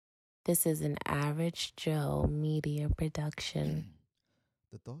This is an Average Joe media production.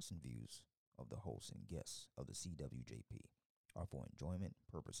 The thoughts and views of the hosts and guests of the CWJP are for enjoyment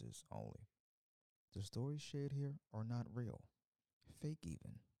purposes only. The stories shared here are not real, fake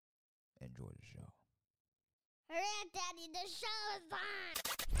even. Enjoy the show. Hurry up, Daddy, the show is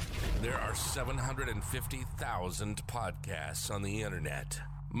on! There are 750,000 podcasts on the internet.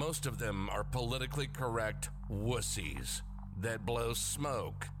 Most of them are politically correct wussies that blow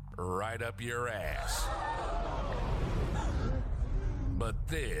smoke right up your ass. But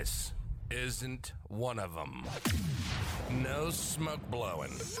this isn't one of them. No smoke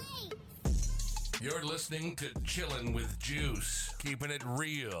blowing. You're listening to Chillin' with Juice, keeping it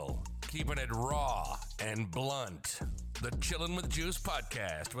real, keeping it raw and blunt. The Chillin' with Juice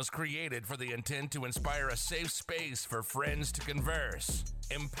podcast was created for the intent to inspire a safe space for friends to converse,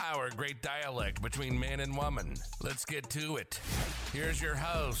 empower great dialect between man and woman. Let's get to it. Here's your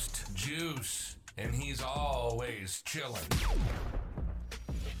host, Juice, and he's always chillin'.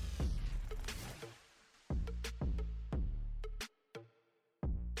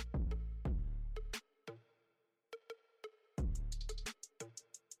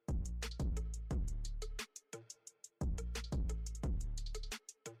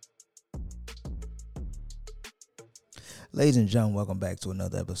 Ladies and gentlemen, welcome back to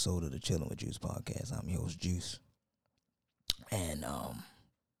another episode of the Chillin' with Juice podcast. I'm your host, Juice. And I'm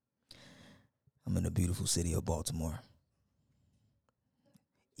in the beautiful city of Baltimore.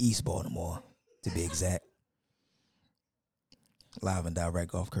 East Baltimore, to be exact. Live and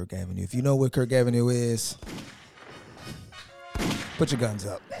direct off Kirk Avenue. If you know where Kirk Avenue is, put your guns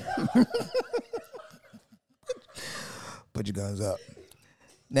up. Put your guns up.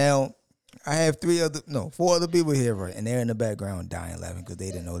 Now, I have four other people here, right, and they're in the background dying laughing because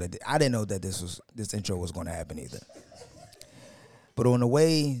they didn't know that. I didn't know that this intro was going to happen either. But on the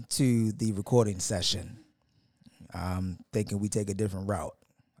way to the recording session, I'm thinking we take a different route.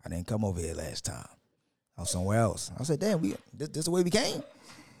 I didn't come over here last time. I was somewhere else. I said, "Damn, this is the way we came."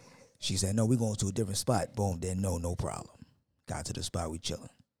 She said, "No, we going to a different spot." Boom. Then no problem. Got to the spot. We chilling.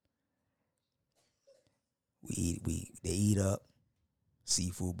 They eat up.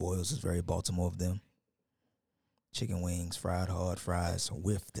 Seafood boils is very Baltimore of them. Chicken wings, fried hard fries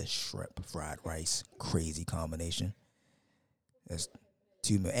with the shrimp fried rice. Crazy combination. That's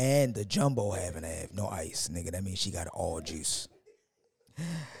two. And the jumbo half and half. No ice, nigga. That means she got all juice.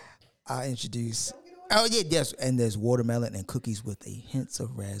 I introduce. Oh, yeah, yes. And there's watermelon and cookies with a hint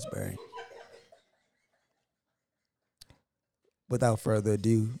of raspberry. Without further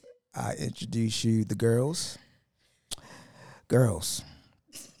ado, I introduce you the girls. Girls.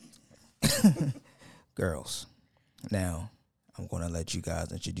 Girls. Now, I'm going to let you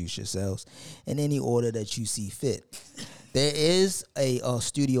guys introduce yourselves in any order that you see fit. There is a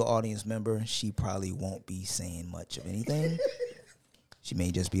studio audience member. She probably won't be saying much of anything. She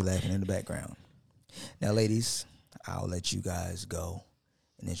may just be laughing in the background. Now, ladies, I'll let you guys go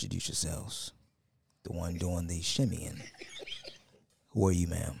and introduce yourselves. The one doing the shimmying. Who are you,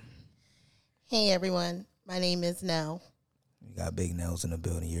 ma'am? Hey, everyone. My name is Nell. You got big nails in the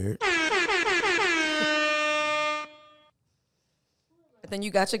building. You heard? Then you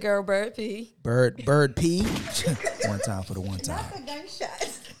got your girl Bird P. Bird P. One time for the one time. Not the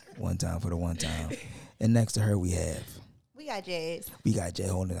gunshots. One time for the one time. And next to her we have. We got Jazz. We got Jazz.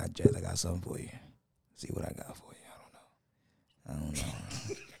 Hold on, Jazz. I got something for you. See what I got for you. I don't know.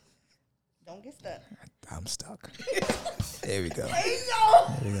 Don't get stuck. I'm stuck. There we go. There you go.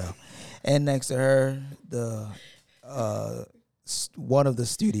 There we go. And next to her, the one of the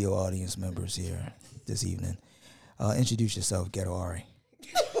studio audience members here this evening. Introduce yourself, Ghetto Ari.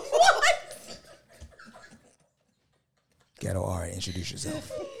 What? Ghetto Ari, introduce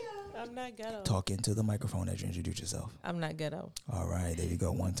yourself. I'm not ghetto. Talk into the microphone as you introduce yourself. I'm not ghetto. All right, there you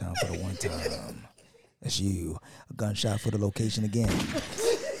go. One time for the one time. That's you. A gunshot for the location again.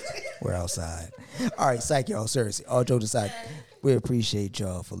 We're outside. All right, psych y'all. Seriously, all jokes aside, we appreciate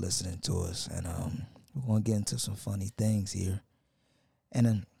y'all for listening to us, and we're gonna get into some funny things here.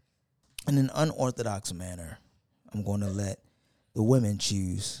 And in an unorthodox manner, I'm going to let the women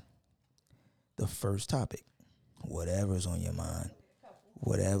choose the first topic. Whatever's on your mind,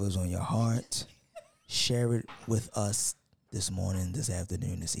 whatever's on your heart, share it with us this morning, this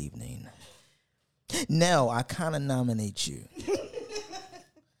afternoon, this evening. Now, I kind of nominate you.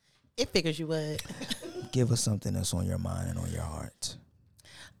 It figures you would. Give us something that's on your mind and on your heart.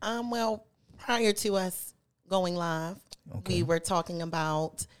 Well, prior to us going live, we were talking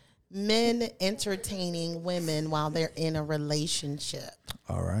about men entertaining women while they're in a relationship.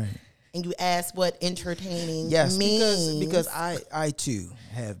 All right. and you ask what entertaining Yes, means. because I too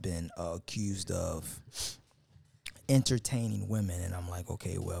have been accused of entertaining women, and I'm like,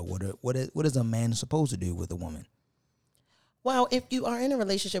 okay, well, what is a man supposed to do with a woman? Well, if you are in a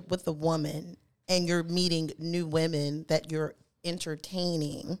relationship with a woman and you're meeting new women that you're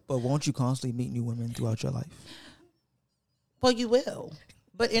entertaining, But won't you constantly meet new women throughout your life? well, you will.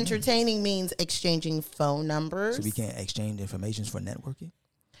 But entertaining means exchanging phone numbers. So we can't exchange information for networking?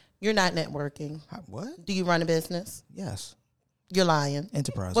 You're not networking. What? Do you run a business? Yes. You're lying.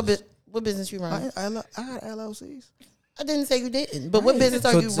 Enterprises. What business you run? I got LLCs. I didn't say you didn't. But what Right. business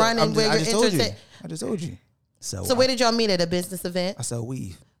are you running where I you're just told you. entertaining? I just told you. So where did y'all meet, at a business event? I sell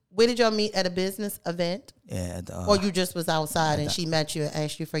weave. Where did y'all meet, at a business event? Yeah. At the, Or you just was outside and she met you and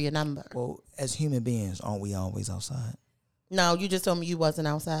asked you for your number? well, as human beings, aren't we always outside? No, you just told me you wasn't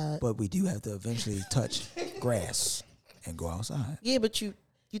outside. But we do have to eventually touch grass and go outside. Yeah, but you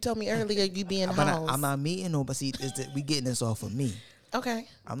told me earlier you be in the But house. I'm not meeting nobody. See, we getting this off of me. Okay.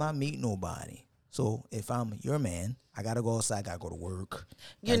 I'm not meeting nobody. So if I'm your man, I gotta go outside. Gotta go to work.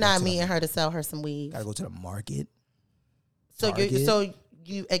 You're gotta go not to meeting her to sell her some weave. Gotta go to the market. So Target.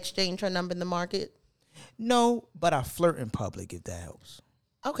 you exchange her number in the market? No, but I flirt in public if that helps.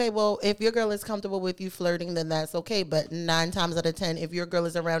 Okay, well, if your girl is comfortable with you flirting, then that's okay. But 9 times out of 10, if your girl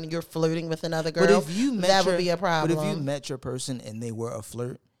is around and you're flirting with another girl, But if you met that your, would be a problem. But if you met your person and they were a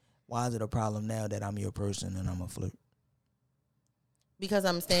flirt, why is it a problem now that I'm your person and I'm a flirt? Because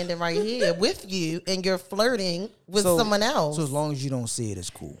I'm standing right here with you and you're flirting with So- someone else. So as long as you don't see it, it's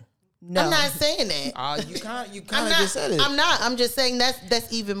cool. No. I'm not saying that. You kind I'm of not, just said it. I'm not. I'm just saying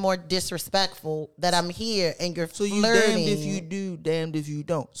that's even more disrespectful that I'm here and you're So you flirting. damned if you do, damned if you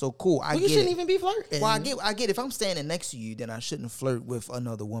don't. So cool. I Well, get you shouldn't it. even be flirting. Well, I get. If I'm standing next to you, then I shouldn't flirt with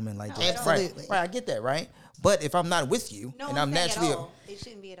another woman like that. Absolutely. Right. I get that. Right. But if I'm not with you, No, and I'm naturally, it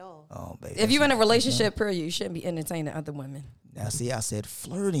shouldn't be at all. oh baby. If you're in a relationship, period, you shouldn't be entertaining other women now see, I said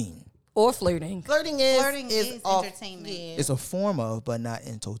flirting. or flirting. Flirting is off- entertainment. Yeah. It's a form of, but not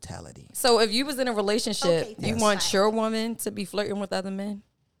in totality. So if you was in a relationship, Okay, you yes. want your woman to be flirting with other men?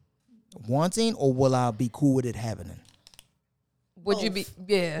 Wanting, or will I be cool with it happening? Would you be?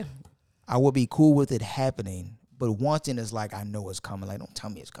 Yeah. I will be cool with it happening, but wanting is like I know it's coming. Like don't tell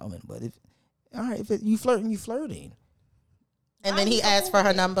me it's coming. But if all right, if you flirting, you flirting. And then he asks for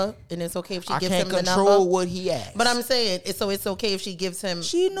her number, and it's okay if she I gives can't him the control number. what he asks. But I'm saying, it's okay if she gives him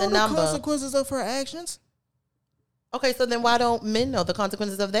she know the the number. consequences of her actions. Okay, so then why don't men know the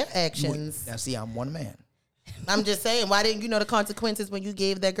consequences of their actions? Now see, I'm one man. I'm just saying, why didn't you know the consequences when you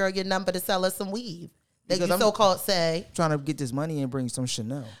gave that girl your number to sell her some weave? That Because you I'm- so-called say, Trying to get this money and bring some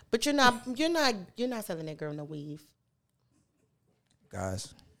Chanel. but you're not selling that girl no weave.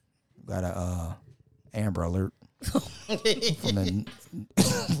 Guys, got a Amber Alert from the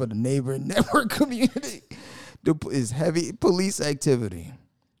for the neighboring network community. Is heavy police activity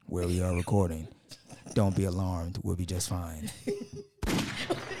where we are recording. Don't be alarmed. We'll be just fine.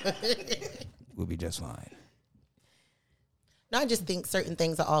 We'll be just fine. No, I just think certain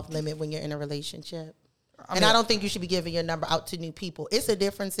things are off limit when you're in a relationship. I don't think you should be giving your number out to new people. It's a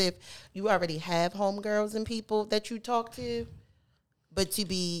difference if you already have homegirls and people that you talk to, but to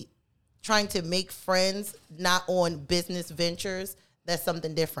be trying to make friends not on business ventures, that's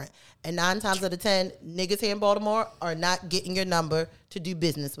something different. And 9 times out of 10, niggas here in Baltimore are not getting your number to do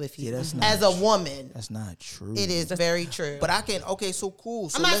business with you. Yeah, that's not As a woman, That's not true. it is very true. But I can. Okay, so cool.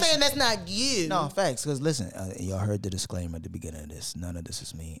 So I'm not let's- saying that's not you. No, facts. Because listen, y'all heard the disclaimer at the beginning of this. None of this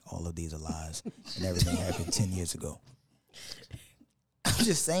is me. All of these are lies, and everything happened 10 years ago. I'm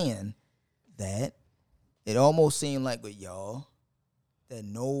just saying that it almost seemed like with y'all that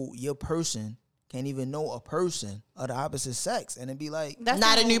know your person can't even know a person of the opposite sex, and it'd be like, That's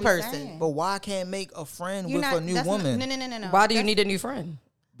Not a what new we're person. saying. but why can't make a friend You're with not- a new that's not- woman? No. Why do you That's- need a new friend?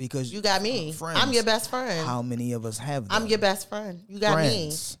 Because You got me. friends. I'm your best friend. How many of us have them? I'm your best friend. You got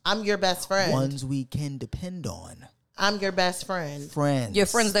Friends. me. I'm your best friend. Ones we can depend on. I'm your best friend. Friends. Your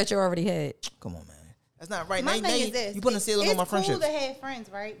friends that you already had. Come on, man. That's not right. My now, thing you, is this: you putting a ceiling on my It's friendships. cool to have friends,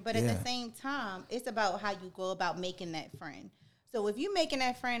 right? But at Yeah. the same time, it's about how you go about making that friend. So if you making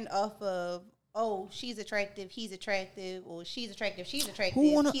that friend off of, oh, she's attractive, he's attractive, or she's attractive, she's attractive,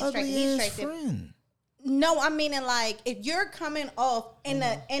 Who want an he's attractive, ugly he's ass attractive. friend? No, I'm meaning like if you're coming off in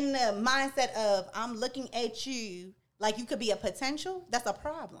the mindset of I'm looking at you like you could be a potential, that's a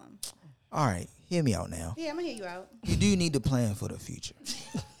problem. All right, hear me out now. Yeah, I'm gonna hear you out. You do need to plan for the future.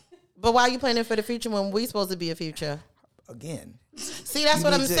 But why are you planning for the future when we supposed to be a future? Again, See, that's You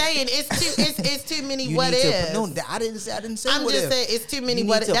what I'm need to- saying. It's too many you what need ifs. to. No, I didn't say. I'm what just if. saying it's too many You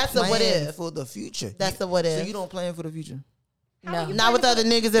what need if. to That's a what plan if. for the future. That's a what So if. you don't plan for the future. No. Not with other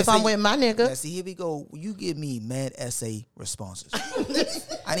niggas if I'm with my Now, nigga. see, here we go. You give me mad essay responses.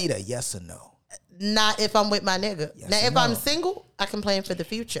 I need a yes or no. Not if I'm with my nigga. Yes Now, or if I'm no? single, I can plan for the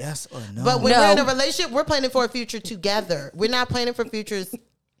future. Yes or no? But when No. we're in a relationship, we're planning for a future together. We're not planning for futures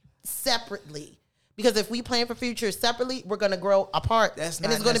separately. Because if we plan for futures separately, we're going to grow apart. That's and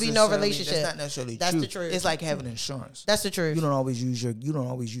not it's going to be no necessarily- relationship. That's not necessarily That's true. the truth. It's like having insurance. That's the truth. You don't always use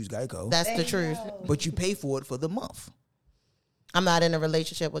Geico. That's the truth. But you pay for it for the month. I'm not in a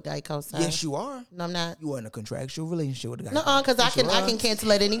relationship with Geico, son. Yes, you are. No, I'm not. You are in a contractual relationship with Geico. No, because Yes, you I are. can cancel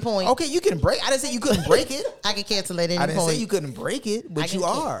at any point. Okay, you can break. I didn't say you couldn't break it. I can cancel at any I didn't point. say you couldn't break it, I but can you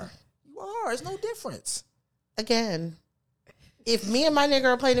can- are. You are. It's no difference. Again, if me and my nigga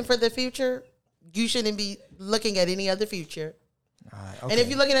are planning for the future, you shouldn't be looking at any other future. All right, And okay. if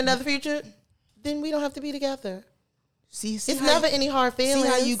you're looking at another future, then we don't have to be together. see It's how never you, any hard feelings. See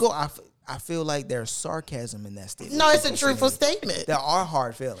how you go. I feel like there's sarcasm in that statement. No, it's a truthful statement. There are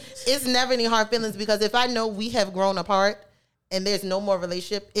hard feelings. It's never any hard feelings because if I know we have grown apart and there's no more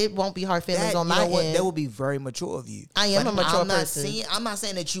relationship, it won't be hard feelings That, on you my know what? end. That would be very mature of you. I am But a mature I'm not person. I'm not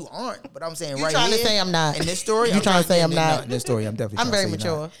saying that you aren't, but I'm saying You right trying to here, say I'm not. in this story. You trying to say I'm not. In this story, I'm definitely. I'm trying to very say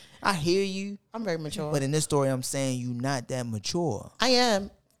you're mature. not. I hear you, I'm very mature. but in this story, I'm saying you not that mature. I am.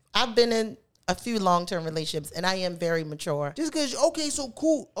 I've been in a few long-term relationships and I am very mature. Just because, okay, so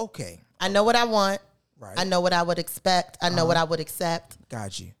cool, okay, I know what I want. right, I know what I would expect. I know what I would accept.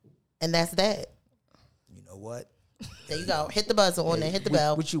 got you. And that's that. You know what? There you go. Hit the buzzer on there. Hit the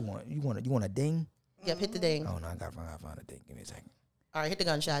bell. What you want? You want a ding? Yep, hit the ding. Oh no, I gotta find a ding. Give me a second. All right, hit the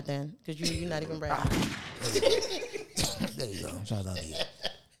gunshot then, because you're not even bragging. There you go. Shout out to you.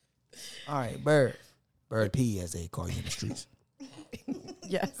 All right, Bird P, as they call you in the streets.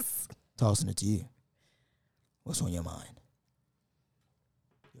 Yes. Tossing it to you. What's on your mind?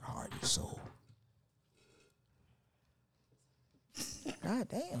 Your heart, your soul. God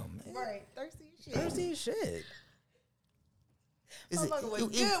damn, man. Right, thirsty as shit. Thirsty as shit. Motherfucker was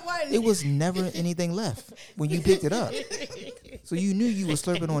good, wasn't it was never anything left when you picked it up. So you knew you were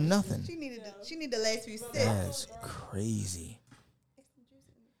slurping on nothing. She needed the last few sips. That's crazy.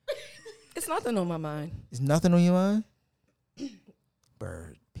 It's nothing on my mind. There's nothing on your mind?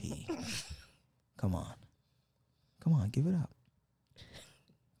 Bird P. Come on. Come on, give it up.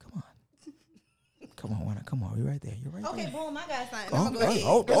 Come on. Come on, why not? Come on, you're right there. You're right Okay, there. boom, I got something. Oh, I'm gonna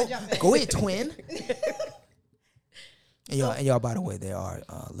oh, go ahead. oh, go ahead, twin. And y'all, by the way, they are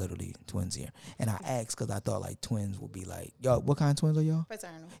literally twins here. And I asked because I thought like twins would be like, y'all, what kind of twins are y'all?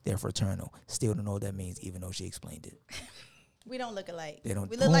 Fraternal. They're fraternal. Still don't know what that means, even though she explained it. We don't look alike. They don't-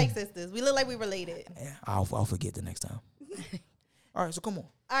 We look like Boom. sisters. We look like we related. Yeah, I'll forget the next time. All right, so come on.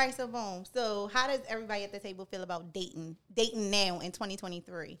 All right, so boom. So how does everybody at the table feel about dating now in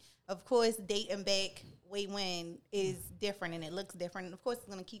 2023? Of course, dating back way when is different and it looks different. And of course, it's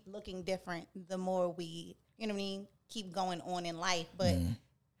going to keep looking different the more we, you know what I mean, keep going on in life. But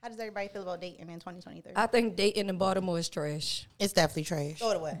how does everybody feel about dating in 2023? I think dating in Baltimore is trash. It's definitely trash.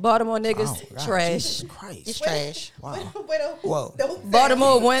 Throw it away. Baltimore niggas, Oh, God, trash. Jesus Christ. It's trash. Wow. Whoa. Whoa.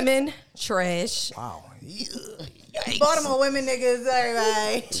 Baltimore women, trash. Wow. Baltimore women niggas,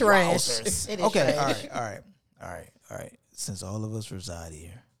 everybody. Trash. It is Okay, trash. all right. Since all of us reside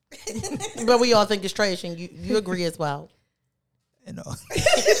here, But we all think it's trash, and you agree as well. and all,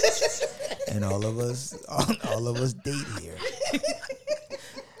 and all of us date here,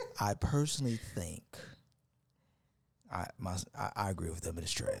 I personally think I agree with them.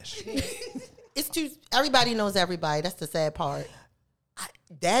 It's trash. It's too. Everybody knows everybody. That's the sad part.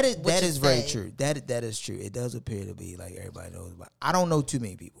 That is Which is very sad. true. That is true. It does appear to be like everybody knows about. I don't know too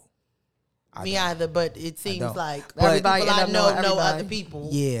many people. Me either, but it seems don't. like But- Everybody people I end up know knowing everybody. other people.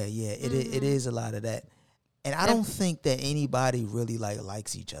 Yeah. It is a lot of that, and I don't think that anybody really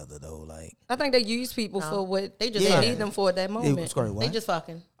likes each other though. Like I think they use people for what They they just just fucking- need them for at that moment. sorry, what? They just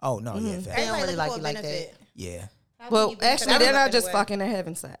fucking. oh no, yeah, They fact. don't really Everybody like looking you like for a that. benefit. Yeah. How can Well, you benefit actually, they're everybody not just away? fucking; they're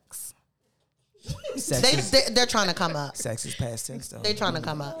having sex. They're trying to come up. Sex is past tense though. They're trying to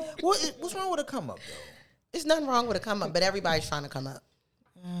come up. What's wrong with a come up though? There's nothing wrong with a come up, but everybody's trying to come up.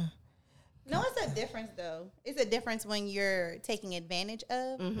 No, it's a difference though. It's a difference when you're taking advantage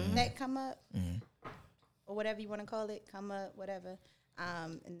of that come up or whatever you want to call it, come up, whatever.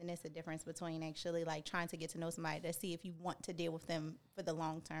 And then it's a difference between actually like trying to get to know somebody to see if you want to deal with them for the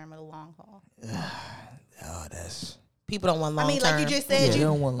long term or the long haul. Oh, that's People don't want long I mean, term. like you just yeah. said, They you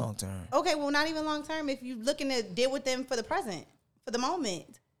don't want long term. okay, well, not even long term. If you're looking to deal with them for the present, for the moment,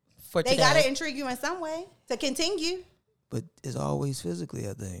 for they today. got to intrigue you in some way to continue. But it's always physically,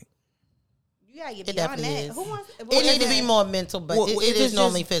 I think. You gotta get It beyond definitely that. is. Who wants? It need to be more mental, but Well, it if is it's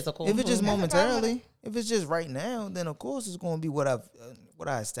normally just- physical. If it's just momentarily, If it's just right now, then of course it's going to be what I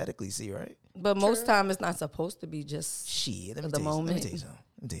aesthetically see, right? But most time it's not supposed to be just Shit, let me the tell you something. moment. Let me tell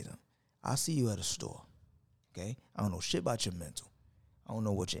you something. I'll see you at a store, okay? I don't know shit about your mental. I don't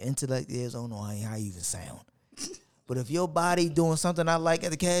know what your intellect is. I don't know how you even sound. But if your body doing something I like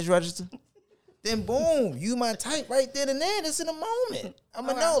at the cash register, then boom, you my type right then and there. That's in a moment. I'm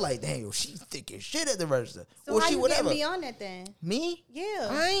going to know, like, damn, yo, she's thick as shit at the register. So or how she you whatever. getting beyond that then? Me? Yeah.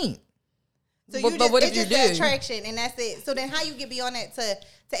 I ain't. So But you just, what it's if you just the do? attraction and that's it. So then how you get beyond that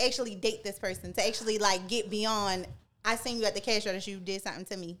to actually date this person, to actually like get beyond, I seen you at the cash register, you did something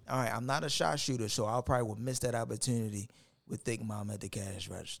to me. All right, I'm not a shot shooter, so I probably would miss that opportunity with Thick Mom at the cash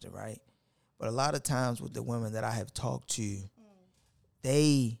register, right? But a lot of times with the women that I have talked to,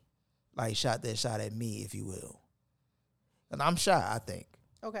 they like shot their shot at me, if you will. And I'm shy, I think,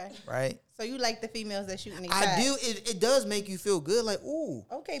 Okay. right? So you like the females that shooting their I shot. do. It does make you feel good, like, ooh.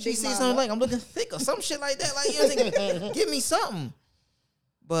 Okay, she big sees mama. something like I'm looking thick or some shit like that. Like, you know what I'm saying? Give me something.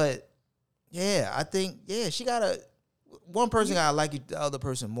 But yeah, I think she gotta. One person gotta like the other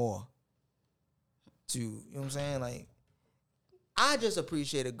person more. You know what I'm saying? Like, I just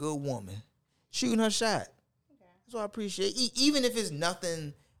appreciate a good woman shooting her shot. That's what I appreciate. Even if it's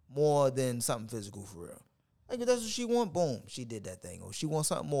nothing more than something physical for real. Like, if that's what she want, boom, she did that thing. Or she wants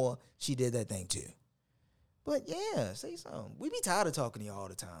something more, she did that thing too. But yeah, say something. We be tired of talking to y'all all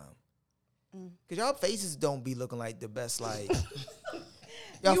the time. Cause y'all faces don't be looking like the best, like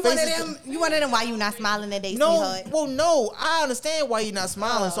y'all You one of them why you not smiling that day, No, sweetheart? well, no, I understand why you're not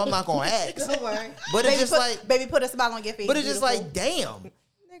smiling, so I'm not gonna ask. Don't worry. But it's just like, baby, put a smile on your face. but it's just beautiful. like, damn,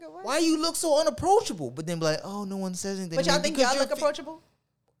 Nigga, what? why you look so unapproachable? But then be like, oh, no one says anything. But y'all think Because y'all look you're approachable?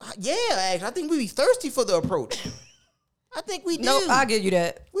 Yeah, actually, I think we be thirsty for the approach. I think we do. No, I'll give you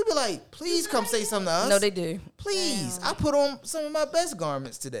that. We be like, please come say something to us. No, they do. Please. I put on some of my best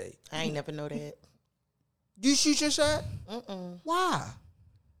garments today. I ain't never know that. You shoot your shot? Why?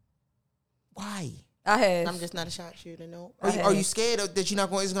 Why? I have. I'm just not a shot shooter. No. Are you scared that it's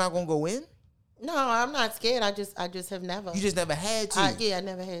not gonna go in? No, I'm not scared. I just have never. You just never had to. I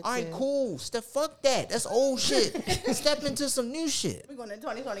never had. All right, to. cool. Fuck that. That's old shit. Step into some new shit. We're going to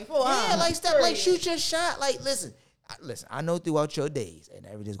 2024. Yeah, like shoot your shot. Like, listen. I know throughout your days,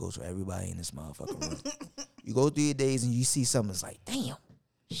 and this goes for everybody in this motherfucking room. You go through your days and you see something that's like, damn,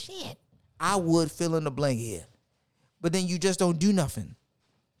 shit. I would fill in the blank here. But then you just don't do nothing.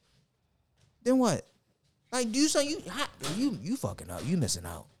 Then what? Like, do something. You fucking up. You missing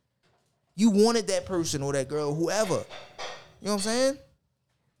out. You wanted that person or that girl, whoever. You know what I'm saying?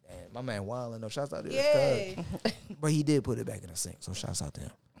 Man, my man wildin' though. Shouts out to his Yeah. cuz. But he did put it back in the sink, so shouts out to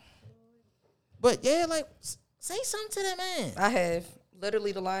him. But yeah, like, say something to that man. I have.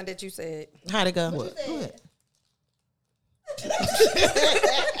 Literally the line that you said. How'd it go? What? Go ahead.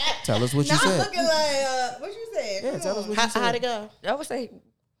 Tell us what you Now I'm said. looking like, what you said? Yeah, tell us what you said. How'd it go? I would say,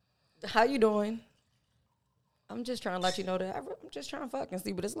 how you doing? I'm just trying to let you know that I'm just trying to fuck and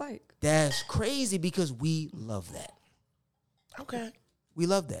see what it's like. That's crazy because we love that. Okay. We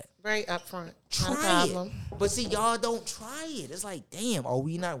love that. Very upfront. Not a Try problem. it. But see, y'all don't try it. It's like, damn, are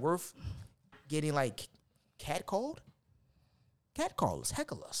we not worth getting like catcalled? Catcall us,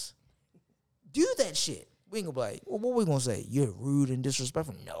 heckle us. Do that shit. We ain't gonna be like, well, what we gonna say? You're rude and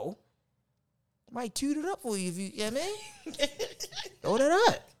disrespectful. No. Might toot it up for you if you, yeah, man. Throw that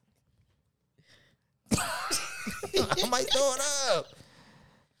up. I might throw it up.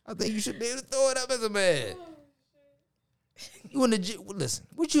 I think you should be able to throw it up as a man. You in the gym? Listen,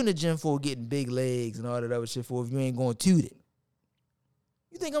 what you in the gym for? Getting big legs and all that other shit for? If you ain't going to toot it,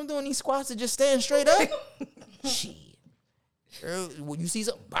 you think I'm doing these squats to just stand straight up? Shit. Girl, when you see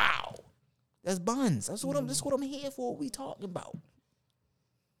something, bow. That's buns. That's what I'm here for. What we talking about?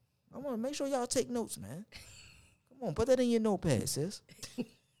 I want to make sure y'all take notes, man. Come on, put that in your notepad, sis.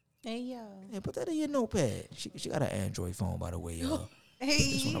 Hey, yo. Yeah, put that in your notepad. She got an Android phone, by the way, y'all. Hey,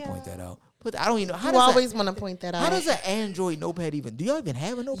 Just want to yo. point that out. I don't even know. You always want to point that out. How does an Android notepad even? Do y'all even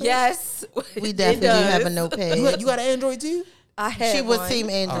have a notepad? Yes. We it definitely does. have a notepad. You got an Android too? I have She was one. Team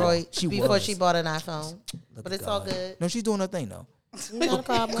Android she before was. she bought an iPhone. Look But at it's all God. good. No, she's doing her thing though. Not a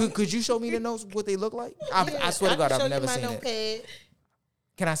problem. Could you show me the notes, what they look like? I swear to God, I've never seen it. notepad.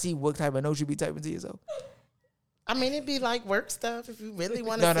 Can I see what type of notes you be typing to yourself? I mean, it'd be like work stuff if you really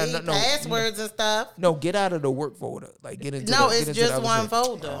want No, to no, see no. passwords and stuff. No, get out of the work folder. Like get into No, the, it's get into just the other one shit.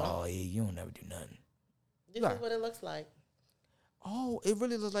 folder. Oh yeah, you don't never do nothing. This is what it looks like. Oh, it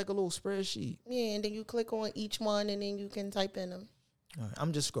really looks like a little spreadsheet. Yeah, and then you click on each one, and then you can type in them. All right,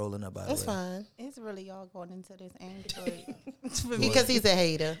 I'm just scrolling up. By the That's way. fine. It's really y'all going into this Android. Because he's a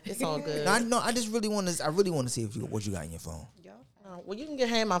hater. It's all good. No, I just really want to. I really want to see what you got in your phone. Y'all. Oh, Well, you can get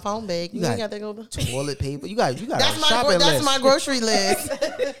hand my phone back. You ain't got to go. Toilet paper. You got. That's a shopping list. That's my grocery list.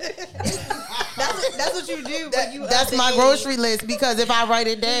 That's what you do. That's my grocery list because if I write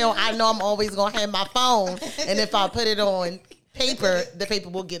it down, I know I'm always gonna have my phone, and if I put it on paper, the paper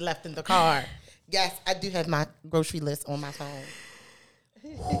will get left in the car. Yes, I do have my grocery list on my phone.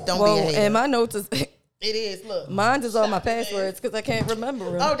 Don't be a hater. And my notes is It is. Look, mine is all my passwords because I can't remember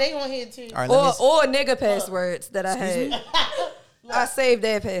them. oh, they on here too. All right, Or nigga passwords that I had. I save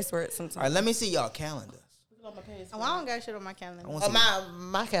their passwords sometimes. all right, let me see y'all calendar. Oh, I don't got shit on my calendar. I wanna Oh, see-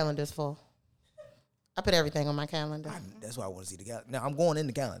 my calendar's full. I put everything on my calendar. That's why I want to see the calendar. Now I'm going in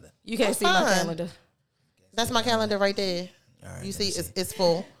the calendar. You can't see fine. my calendar. That's my calendar right there. All right, You let see, me it's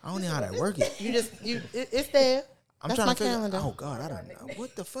full. I don't know how that work it. It's there. I'm That's trying my to figure. calendar. Oh God, I don't know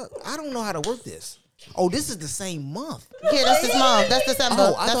what the fuck. I don't know how to work this. Oh, this is the same month. Yeah, that's this month. That's December.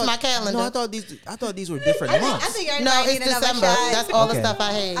 Oh, I That's thought, my calendar. No, I thought these were different months. I think No, everybody it's need another December. shot. That's all the Okay. stuff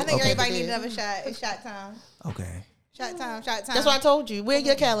I had. I think Okay. everybody need another shot. It's shot time. Okay. Shot time. Shot time. That's why I told you. Where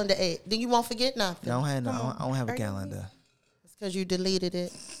your calendar at? Then you won't forget nothing. No, I don't have a calendar. It's because you deleted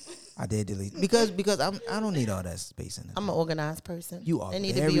it. I did delete because I don't need all that space in it. I'm an organized person. You are They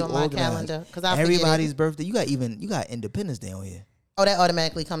need to very be on my organized. calendar because I Everybody's birthday. You got Independence Day on here. Oh, that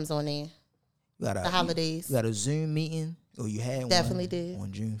automatically comes on there. You got The holidays. You got a Zoom meeting. Oh, you had Definitely one did.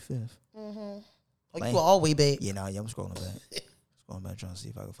 on June 5th. Oh, Like- you were all way back. Yeah, nah, yeah, I'm scrolling back. Scrolling back trying to see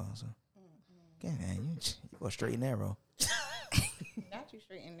if I can find some. Okay, man, you go straight and narrow. Not you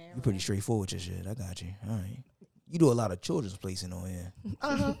straight in there. You pretty straightforward with your shit. I got you. All right. You do a lot of children's placing on here.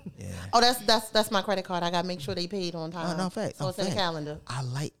 Uh-huh. Yeah. Oh, that's my credit card. I gotta make sure they paid on time. No, fact. So no, it's in the fact. calendar. I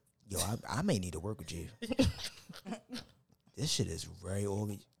like, I may need to work with you. This shit is very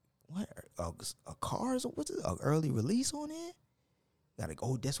organized. What? A cars? What's it? An early release on it? Gotta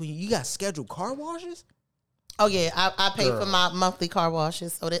go. That's when you got scheduled car washes? Oh yeah, I pay for Girl. my monthly car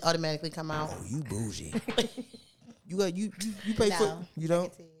washes, so they automatically come out. Oh, you bougie. you pay for No. you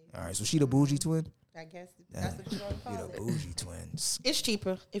don't? All right, so she the bougie twin? I guess that's what you're going to You call the it. bougie twins. It's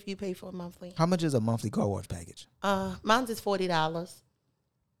cheaper if you pay for a monthly. How much is a monthly car wash package? Mine's is $40,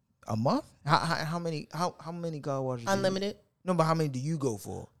 A month? How many car washes? do you- unlimited. No, but how many do you go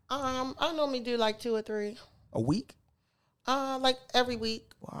for? I normally do like 2 or 3. A week? Like every week.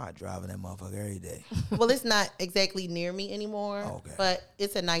 Well, I driving that motherfucker every day. Well, it's not exactly near me anymore. Okay. But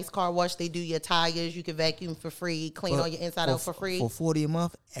it's a nice car wash. They do your tires. You can vacuum for free, clean all your inside out for free. For $40 a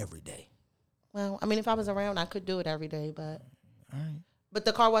month, every day. Well, I mean, if I was around, I could do it every day, but. All right. But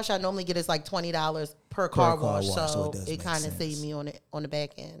the car wash I normally get is like $20 per car wash, so so it does it make kind of sense. saved me on the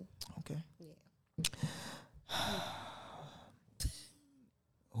back end. Okay.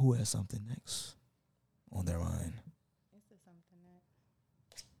 Who has something next on their mind?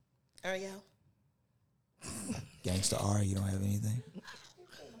 Ariel? Gangsta R, you don't have anything?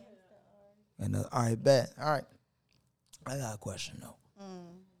 And all right, bet. All right. I got a question though.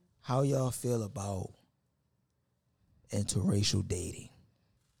 How y'all feel about interracial dating?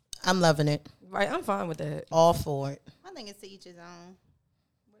 I'm loving it. Right, I'm fine with that. All for it. I think it's to each his own.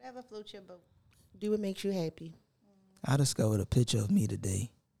 Whatever floats your boat. Do what makes you happy. I discovered a picture of me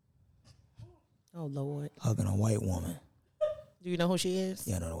today Oh, Lord. hugging a white woman. Do you know who she is?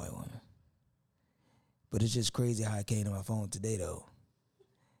 Yeah, I know the white woman. But it's just crazy how it came to my phone today though.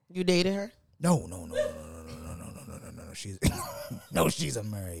 You dated her? No. She's no, she's a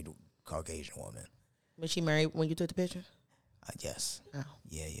married Caucasian woman. Was she married when you took the picture? Yes. Oh.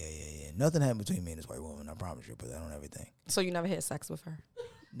 Yeah. Nothing happened between me and this white woman. I promise you. Put that on everything. So you never had sex with her?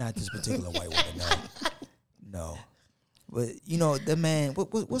 Not this particular white woman. No. But you know the man.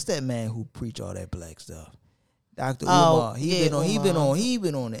 What's that man who preach all that black stuff? Dr. Umar. He been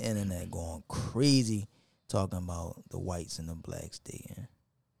on the internet going crazy talking about the whites and the blacks dating.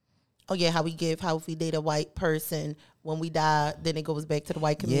 Oh, yeah, how we date a white person, when we die, then it goes back to the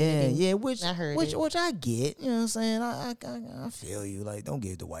white community. Yeah, which I heard which it. which I get. You know what I'm saying? I feel you. Like, don't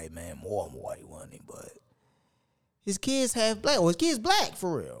give the white man more white money, but his kids half black. Or his kids black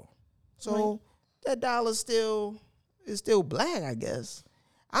for real. So that dollar is still black, I guess.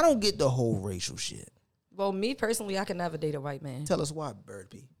 I don't get the whole racial shit. Well, me personally, I can never date a white man. Tell us why, Bird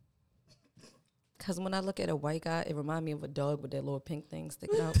P. Because when I look at a white guy, it reminds me of a dog with that little pink thing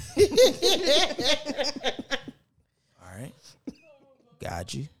sticking out. All right.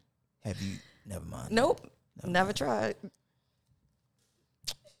 Got you. Have you? Never mind. Nope. Never tried.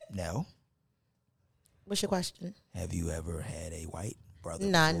 No. What's your question? Have you ever had a white brother?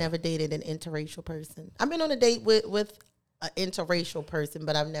 Nah, I before? never dated an interracial person. I've been on a date with an interracial person,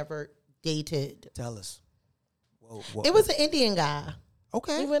 but I've never dated. Tell us. Whoa, It was an Indian guy.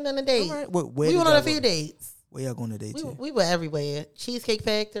 okay. We went on a date. All right. Where We did went on y'all a few go? dates. Where y'all going to date to? We were everywhere. Cheesecake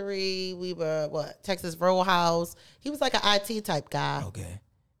Factory. We were Texas Roadhouse. He was like an IT type guy. Okay.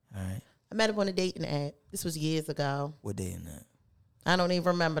 All right. I met him on a dating app. This was years ago. What dating that? I don't even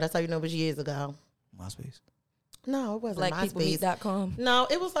remember. That's how you know it was years ago. MySpace? No, it wasn't MySpace. BlackPeopleMeet.com. No,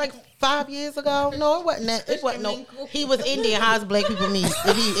 it was like 5 years ago. No, it wasn't that. It wasn't no. He was Indian. How's black people meet?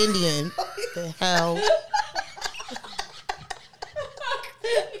 If he Indian, the hell.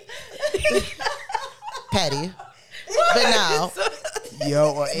 Patty. But no,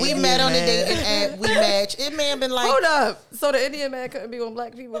 Yo, we met on the dating app. We matched. It may have been like Hold up. So the Indian man couldn't be on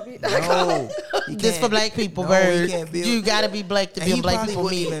BlackPeopleMeet.com. No, he this can't. for black people, No, Bird. he can't be. You gotta be black to And be he on black probably people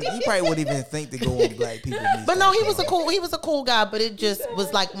wouldn't meet. even. He probably wouldn't even think to go on black people meet. But no, he was a cool guy. But it just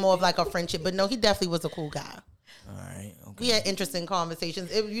was like more of like a friendship. But no, he definitely was a cool guy. All right. Okay. We had interesting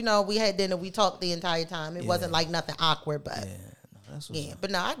conversations. We had dinner. We talked the entire time. It wasn't like nothing awkward, but Yeah. No, that's what's yeah. up.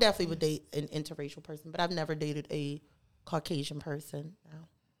 But no, I definitely would date an interracial person. But I've never dated a Caucasian person. No.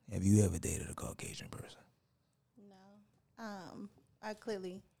 Have you ever dated a Caucasian person? No. I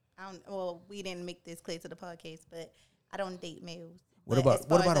clearly, well, we didn't make this clear to the podcast, but I don't date males. What But as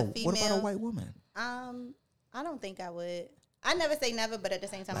about far as a female, white woman? I don't think I would. I never say never, but at the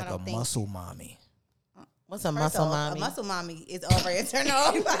same time, Like I a don't think. muscle mommy. What's a First muscle off, mommy? A muscle mommy is already a turn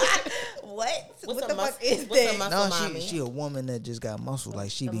off. What? What's What a the mus- fuck is what's a that? muscle No, mommy? she a woman that just got muscle.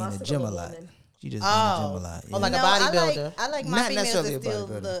 Like she The be in the muscle gym of a a lot. woman. She just be in the gym a lot. Oh, like a No, bodybuilder. I like my Not females necessarily to a still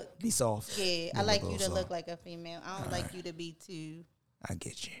bodybuilder. look. Be soft. Yeah, Be I a like little you to soft. look like a female. I don't like you to be too. I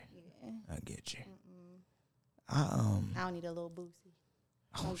get you. I get you. I don't need a little boosie.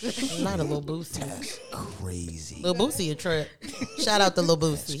 I'm not a little Boosie. That's crazy. Lil Boosie a trip. Shout out to Lil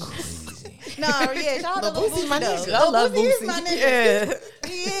Boosie. Crazy. No, yeah, shout out to Lil Lil Boosie, my Boosie, nigga. though. I love Lil Boosie is Boosie. my nigga. Yeah.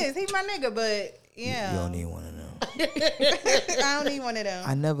 He is. He's my nigga, but You yeah, don't need one of them. I don't need one of them.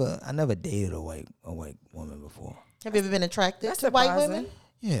 I never dated a white woman before. Have you ever been attracted That's to white surprising. women?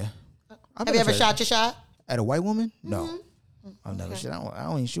 Yeah. Have you ever shot your shot? at a white woman? No. Mm-hmm. I've never shot. I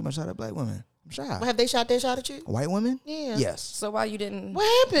don't even shoot my shot at black women. I'm shy. Well, have they shot their shot at you? White women? Yeah. Yes. So why you didn't?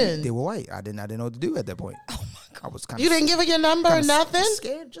 What happened? They were white. I didn't know what to do at that point. Oh my god. I was kind You didn't give her your number or nothing?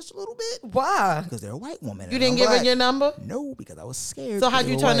 Scared just a little bit Why? because they're a white woman. You and didn't I'm give her black. your number? No, because I was scared. So how'd they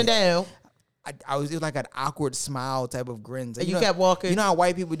you were turn white. it down? I was just like an awkward smile type of grin. And you kept walking? You know how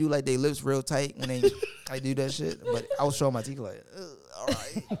white people do like their lips real tight when they do that shit? But I was showing my teeth like, all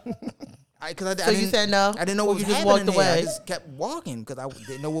right. So you said no? I didn't know Or what was you just happening walked there. I away? just kept walking because I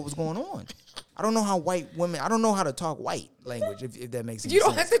didn't know what was going on. I don't know how white women. I don't know how to talk white language. If that makes any You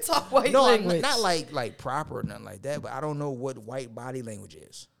sense. don't have to talk white No, language. not like proper or nothing like that. But I don't know what white body language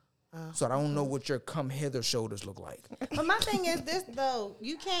is. So I don't know what your come hither shoulders look like. But my thing is this though,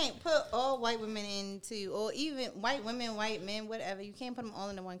 you can't put all white women into, or even white women, white men, whatever. You can't put them all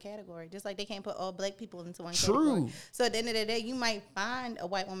into one category. Just like they can't put all black people into one True. category. So at the end of the day, you might find a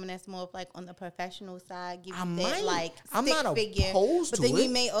white woman that's more of like on the professional side, give I you that might. like I'm stick not figure. opposed But to then it. you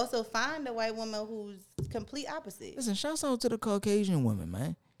may also find a white woman who's complete opposite. Listen, shouts out to the Caucasian women,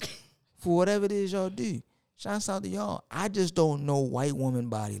 man. For whatever it is y'all do. Shouts out to y'all. I just don't know white woman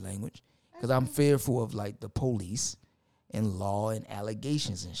body language because I'm fearful of like the police and law and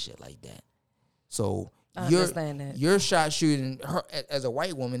allegations and shit like that. So I understand that. Your shot shooting her as a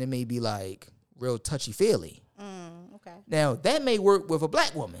white woman, it may be like real touchy feely. Okay. Now that may work with a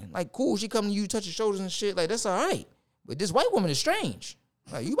black woman. Like, cool, she come to you, touch your shoulders and shit. Like, that's all right. But this white woman is strange.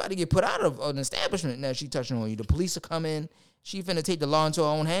 Like, you about to get put out of an establishment now. She touching on you. The police will come in. She finna take the law into her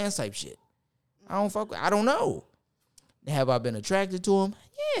own hands type shit. I don't know. Have I been attracted to them?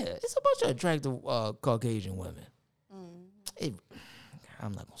 Yeah, it's a bunch of attractive Caucasian women.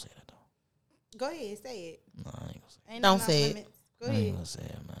 I'm not gonna say that though. Go ahead, say it. No, I ain't gonna say it. Ain't Don't no say it. limits. Go I ain't ahead. gonna say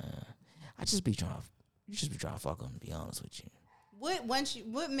it, man. You just be trying to fuck them, to be honest with you. What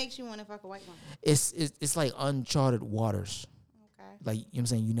makes you want to fuck a white woman? It's like uncharted waters. Okay. Like, you know what I'm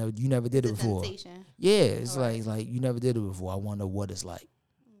saying? You never did it The before. temptation. Yeah, it's like you never did it before. I wonder what it's like.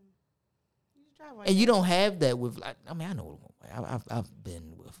 You should try one And you day. don't have that with like, I mean, I know I've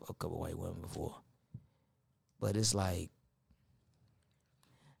been with a couple white women before. But it's like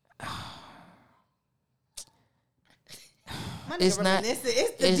My it's nigga not- reminiscing.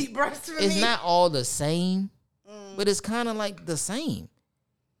 It's the deep breaths for it's me. not all the same, but it's kind of like the same.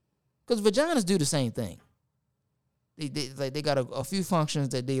 Because vaginas do the same thing. They got a few functions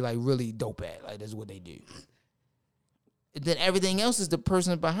that they like really dope at. Like, that's what they do. And then everything else is the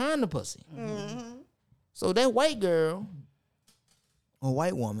person behind the pussy. So that white girl or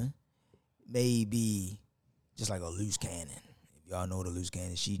white woman may be just like a loose cannon. If y'all know the loose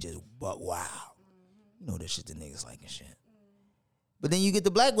cannon, she just buck wild. You know that shit the niggas like and shit. But then you get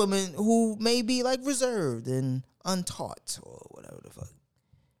the black women who may be like reserved and untaught or whatever the fuck.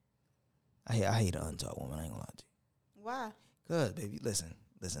 I hate an untaught woman. I ain't gonna lie to you. Why? Cause baby, listen.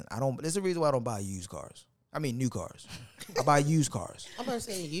 I don't. There's a reason why I don't buy used cars. I mean, new cars. I buy used cars. I'm about to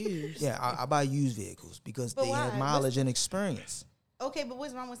say used. Yeah, I buy used vehicles because But they have why? mileage and experience. Okay, but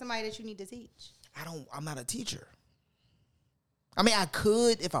what's wrong with somebody that you need to teach? I'm not a teacher. I mean, I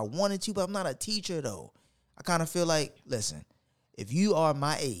could if I wanted to, but I'm not a teacher though. I kind of feel like, listen, if you are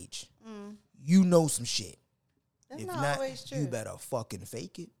my age, you know some shit. That's If not always true. you better fucking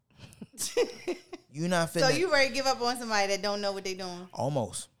fake it. You not finna. So you ready to give up on somebody that don't know what they doing?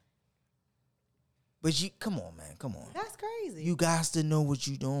 Almost. But you, come on, man, come on. That's crazy. You guys to know what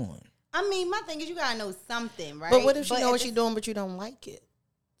you doing. I mean, my thing is you gotta know something, right? But what if she know at what the- she's doing, but you don't like it?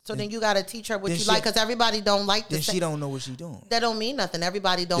 So then you got to teach her what then you she- like, because everybody don't like the Then same. she don't know what she doing. That don't mean nothing.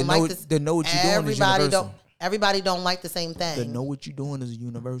 Everybody don't Then like know- this. then know what you doing is Everybody universal. don't. Everybody don't like the same To thing. know what you doing is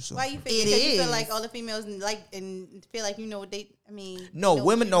universal. Why you feel? It Because you feel is. like all the females like and feel like you know what they. I mean, No, you know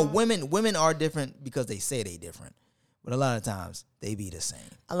women. what No, you're doing? women are different because they say they different, but a lot of times they be the same.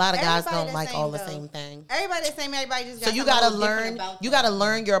 A lot of guys Everybody don't the like same, all the though. same thing. Everybody the same. Everybody just. So Got you something gotta a little different learn. about You them. gotta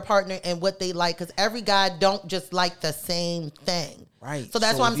learn your partner and what they like, because every guy don't just like the same thing. Right. So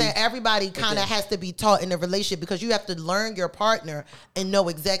that's So why if I'm saying you- everybody kind of then- has to be taught in a relationship, because you have to learn your partner and know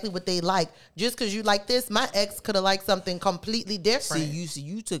exactly what they like. Just because you like this, my ex could have liked something completely different. See,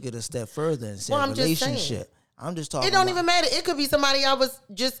 you took it a step further and said Well, I'm just saying. relationship. I'm just talking. It don't about- even matter. It could be somebody I was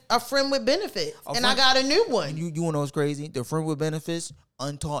just a friend with benefits, A and I friend- got a new one. You wanna know what's crazy? The friend with benefits,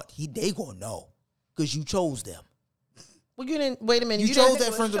 untaught, they gonna know because you chose them. Well, you didn't. Wait a minute. You didn't- chose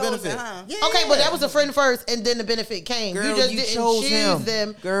that friend with chosen, benefit. huh? Yeah. Okay, but that was a friend first, and then the benefit came. Girl, you just you didn't chose choose him.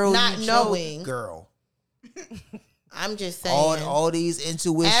 them, Girl, not you knowing. chose, girl. I'm just saying. All these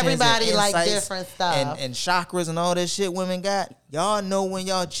intuitions. Everybody and like insights different stuff. and chakras and all that shit women got. Y'all know when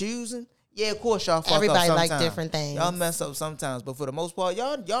y'all choosing. Yeah, of course y'all fuck Everybody up like sometimes. different things. Y'all mess up sometimes, but for the most part,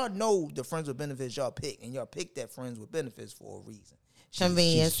 y'all know the friends with benefits y'all pick, and y'all pick that friends with benefits for a reason.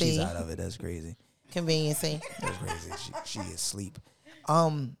 Conveniency. She's out of it. That's crazy. Conveniency. That's crazy. She is asleep.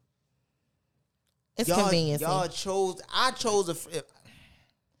 It's Y'all, conveniency. y'all chose. I chose a.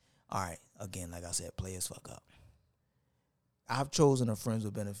 All right. Again, like I said, players fuck up. I've chosen a friends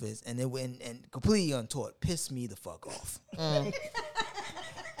with benefits, and it went and completely untaught. Pissed me the fuck off.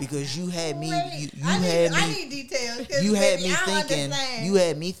 Because you had me. You I had me. need details. 'Cause You had baby, me I don't thinking. understand. You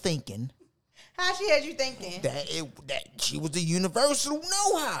had me thinking How she had you thinking? that she was the universal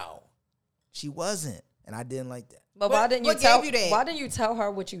know-how. She wasn't, and I didn't like that. But why didn't you what tell? gave you that? Why didn't you tell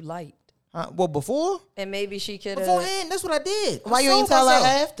her what you liked? Well, before And maybe she could have. beforehand, that's what I did. Why I you ain't sold tell her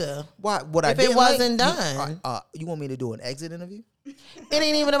myself. after? Why? What I If it didn't like? wasn't done. You want me to do an exit interview? It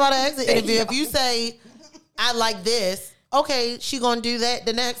ain't even about an exit interview. If you say, I like this, okay, she gonna do that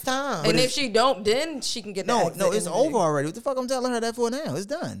the next time. And if she don't, then she can get the No, exit it's interview. over already. What the fuck I'm telling her that for now? It's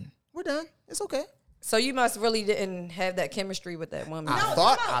done. We're done. It's okay. So you must really didn't have that chemistry with that woman. I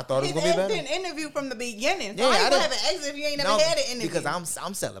thought it was gonna be better. It's been interview from the beginning. So Yeah, how I you gonna didn't- have an exit if you ain't never had an interview? because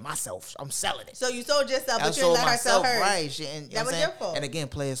I'm selling myself. I'm selling it. So you sold yourself, I but you sold let her sell myself hers. right. Shit, and, you know That what was I'm your saying? fault. And again,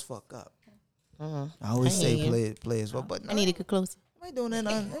 players fuck up. I always I hear say you. players fuck, but I need to get closer. Am I doing that?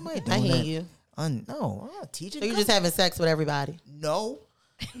 Am I doing I hear that? you. No, I'm not teaching. So you just having sex with everybody? no.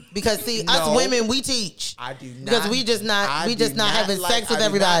 Because see, No. us women, we teach. I do not. Because we just not having sex with I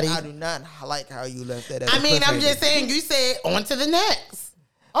everybody. I do not like how you left that. As I a mean, I'm cliffhanger. just saying. You said on to the next.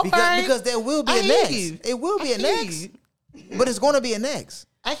 Okay. because there will be I a hear next. you. It will be I a hear next. you. But it's going to be a next.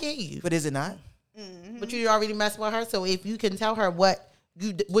 I hear you. But is it not? But you already messed with her, so if you can tell her what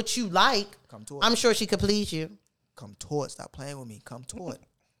you like, Come to it. I'm sure she could please you. Come toward. Stop playing with me. Come toward.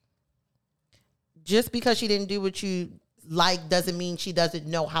 Just because she didn't do what you like doesn't mean she doesn't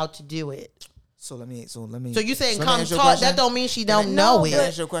know how to do it. So let me. So you saying let me come ask you a talk? question. That don't mean she don't No, know Can I it.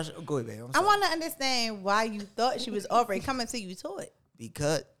 ask you a question? Go ahead, babe. I'm I sorry. want to understand why you thought she was already coming to you to it.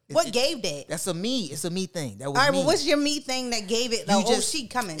 Because What gave that? that's a me. It's a me thing. That was All right, me. well, what's your me thing that gave it? You Like, just- she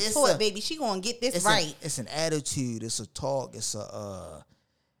coming it's to it, a- baby. She gonna get this it's right. it's an attitude. It's a talk. It's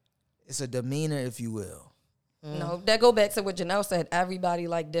a demeanor, if you will. No, that go back to what Janelle said. Everybody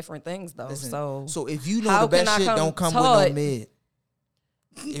like different things though. Listen, so if you know how the best can I shit, come don't come with taught? no mid.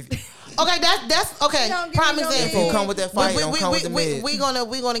 If Okay, that's okay. Don't give Prime me no example. mid. you come with that fire, don't come with the mid. We're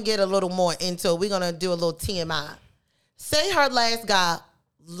gonna get a little more into it. We're gonna do a little TMI. Say her last guy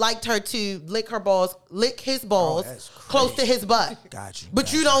liked her to lick his balls that's close to crazy. his butt. Got you. But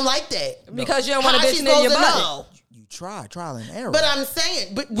got you don't like that. because you don't want a How bitch she near your supposed to butt. know? You trial and error. But I'm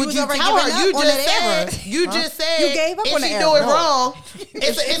saying, but would was you already tell her? giving You up on just that said, error. you just said, You gave up if on she the do error. it No. wrong,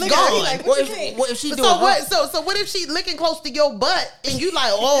 it's Look at her, gone. he like, what what you mean? if she do So it what? wrong? So what if she licking close to your butt and you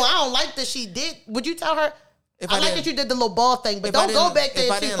like, oh, I don't like that she did? Would you tell her? If I I like didn't- that you did the little ball thing, but If I don't go didn't- back there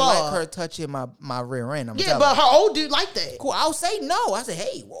If I too didn't far. like her touching my rear end, I'm Yeah, telling but you. her old dude like that. Cool. I'll say no. I say,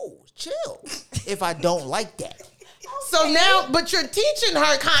 hey, whoa, chill. If I don't like that. So now, but you're teaching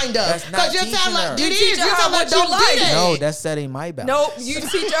her kind of That's not because you're telling her, teaching her. it You is. teach You're her telling her what you don't like. do that. No, that's setting my boundaries. Nope, you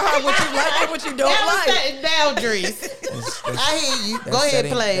teach her what you like and what you don't That was like. setting boundaries. That's I hear you. that's Go ahead,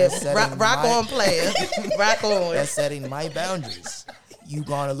 setting- player. that's setting Rock my- on, player. Rock on. That's setting my boundaries. You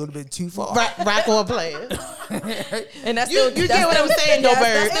gone a little bit too far. Rock on, player. And that's You still, get what I'm saying, though,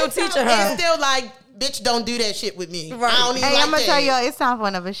 Bird. That's still teaching her. It's still like, bitch, don't do that shit with me. Right. I don't even Hey, like I'm gonna that. tell y'all, it's time for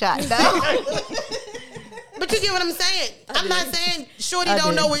another shot. But you get what I'm saying. I'm not saying Shorty I don't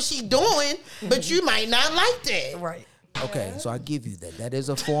did. know what she doing, but you might not like that. Right. Okay, so I give you that. That is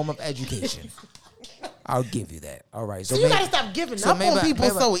a form of education. I'll give you that. All right. So So you maybe- gotta stop giving so up maybe on I- people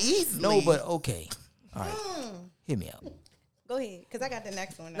maybe I- so easily. No, but okay. All right. Hear me out. Go ahead, because I got the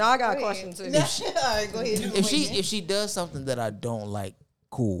next one. No, I got a Go question ahead. too. All right, go ahead. If she does something that I don't like,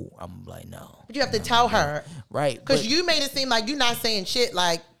 cool. I'm like, no. But you have to tell her. Right. Because but- you made it seem like you're not saying shit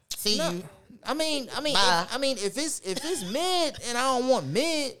like, see No, you. I mean, Bye. if it's mid and I don't want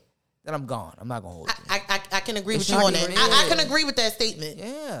mid, then I'm gone. I'm not gonna hold you. I can agree with It's you not on that. even- I can agree with that statement.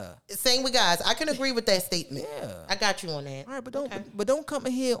 Yeah. Same with guys. I can agree with that statement. Yeah. I got you on that. All right, but don't Okay. but don't come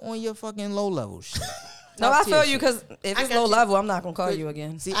in here on your fucking low level shit. No, Top I tier feel you shit. because if I it's got low you. level, I'm not gonna call you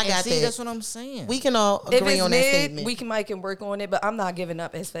again. See, I got that. that's what I'm saying. We can all If agree it's on that mid, statement. we can work on it, but I'm not giving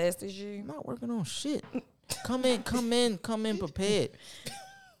up as fast as you. I'm not working on shit. Come in prepared.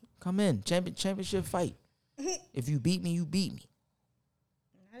 Come in, championship fight. If you beat me, you beat me.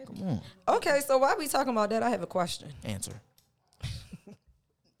 Come on, Okay, so while we talking about that, I have a question. answer.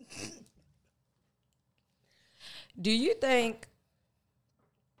 Do you think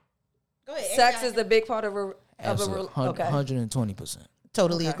Go ahead. sex is a big part of a Absolutely, okay? 120%,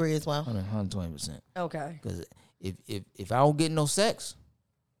 totally Okay. agree as well. 120%. Okay. Because if I don't get no sex,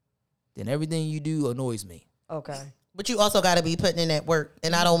 then everything you do annoys me. Okay. But you also got to be putting in that work.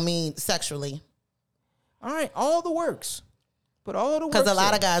 And I don't mean sexually. All right, all the works, but all the works. Because a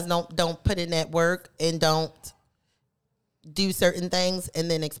lot of guys don't put in that work and don't do certain things and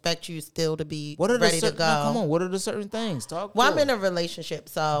then expect you still to be what are the ready to certain, go. no, come on, what are the certain things? Talk. Well, I'm to in a relationship,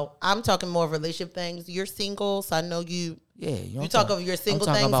 so I'm talking more relationship things. You're single, so I know you. yeah. You talk of your single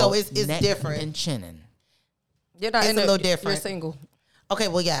I'm talking thing, so about it's neck different. and chinning. You're not It's in a little different. You're single. Okay,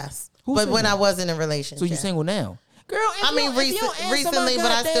 well, yes, Who's but when single? I was in a relationship, So you single now, girl? If I mean, you, if you don't answer recently, my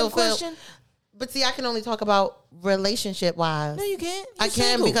but I goddamn still feel. question, But see, I can only talk about relationship wise. no, you can't. I You're can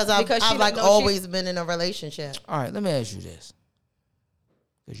single. because I've Because she like don't know she- always been in a relationship. All right, let me ask you this,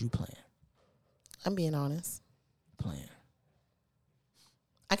 because you playing. I'm being honest. Playing.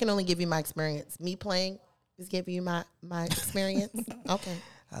 I can only give you my experience. Me playing is giving you my experience. Okay.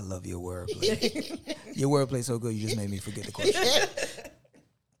 I love your wordplay. Your wordplay so good, you just made me forget the question.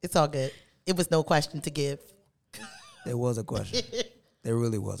 It's all good. It was no question to give. There was a question. There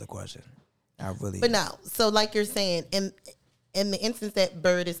really was a question. I really. But no, so like you're saying, in the instance that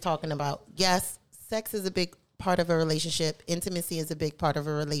Bird is talking about, yes, sex is a big part of a relationship. Intimacy is a big part of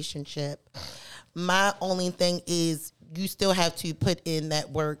a relationship. My only thing is you still have to put in that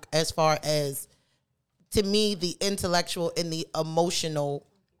work as far as, to me, the intellectual and the emotional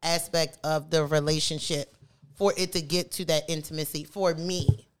aspect of the relationship for it to get to that intimacy for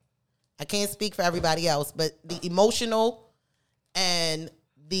me. I can't speak for everybody else, but the emotional and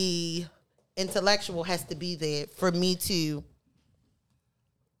the intellectual has to be there for me to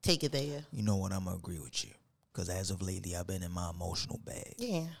take it there. You know what? I'm gonna agree with you, because as of lately, I've been in my emotional bag,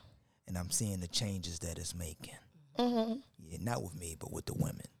 Yeah. and I'm seeing the changes that it's making. Mm-hmm. Yeah, not with me, but with the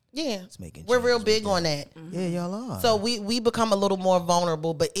women. Yeah. It's making. We're real changes big with on them. that. Yeah, y'all are. So we become a little more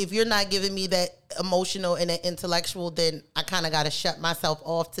vulnerable. But if you're not giving me that emotional and that intellectual, then I kind of got to shut myself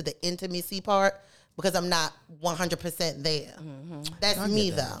off to the intimacy part because I'm not 100% there. That's I get me,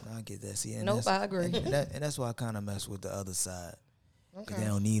 that. though. I get that. See, and Nope, that's- I agree. And that's why I kind of mess with the other side. 'Cause they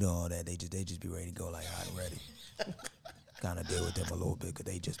don't need all that. They just be ready to go like hot and ready. Kind of deal with them a little bit, because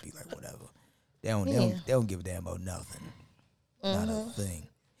they just be like whatever. They don't give a damn about nothing. Not a thing.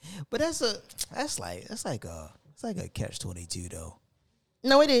 But it's like a catch-22 though.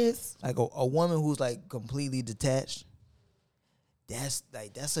 No, it is. Like a woman who's like completely detached.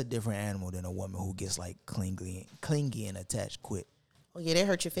 That's a different animal than a woman who gets like clingy and attached quick. Oh, yeah, they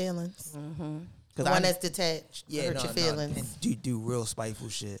hurt your feelings. The 'Cause one I- that's detached hurt your feelings. And do real spiteful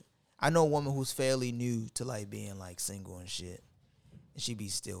shit. I know a woman who's fairly new to like being like single and shit, and she be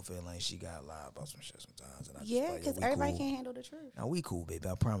still feeling like she got lied about some shit sometimes. And I just Yeah, like, because we everybody cool. can't handle the truth. Now we cool, baby.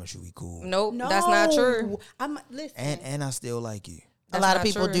 I promise you, we cool. Nope, that's not true. Listen. And I still like you. A lot of not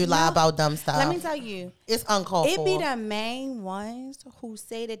people true. do lie about dumb stuff. Let me tell you, it's uncalled it for. be the main ones who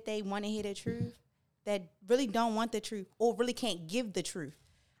say that they want to hear the truth that really don't want the truth or really can't give the truth.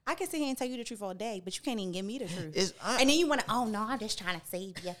 I can sit here and tell you the truth all day, but you can't even give me the truth. And then you want to, oh no, I'm just trying to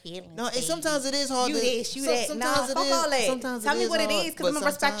save your feelings. No, baby. sometimes it is hard. You to, this, you that. Nah, sometimes it fuck is- all that. sometimes Tell it me is what it hard, is, because but I'm gonna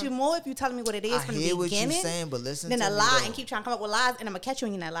respect sometimes- you more if you tell me what it is I from the hear what beginning. you're saying, but listen than to a me, lie though. and keep trying to come up with lies, and I'm gonna catch you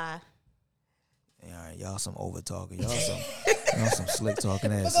in that lie. All right, y'all some over talking. Y'all some slick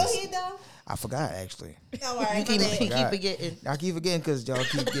talking asses. Go ahead though. I forgot actually. All right, you keep, go ahead. he keep God. forgetting. I keep forgetting because y'all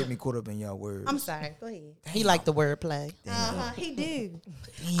keep getting me caught up in y'all words. I'm sorry. Go ahead. He like the wordplay. He do.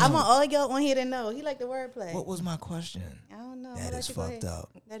 Damn. I want all y'all on here to know he like the wordplay. What was my question? I don't know. That I'll let is you go fucked ahead. up.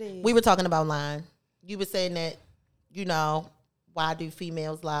 That is. We were talking about lying. You were saying that, why do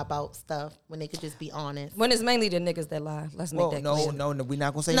females lie about stuff when they could just be honest? When it's mainly the niggas that lie. Let's make Well, that no, clear. no, we're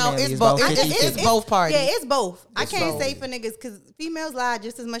not gonna say No, manly. it's about both. 50, It's both parties. Yeah, it's both. I It's can't both. say for niggas because females lie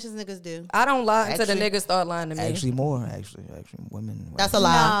just as much as niggas do. I don't lie until the Actually- niggas start lying to me. Actually, more. Actually, women. That's a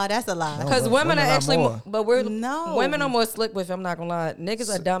lie. No, that's a lie. No. Because Women women are lie actually, more. but we're No. women are more slick with. I'm not gonna lie,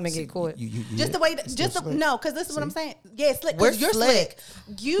 niggas are dumb and get caught. Just the way, no, because this is what I'm saying. Yeah, slick. We're 'Cause you're slick.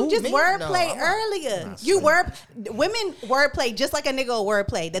 slick. You Who, just me? wordplay No, earlier. You women wordplay just like a nigga will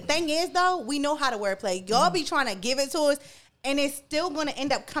wordplay. The thing is though, we know how to wordplay. Y'all be trying to give it to us, and it's still going to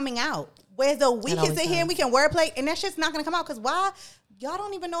end up coming out. Whereas though we It can always sit here and we does. can wordplay, and that shit's not going to come out because why? Y'all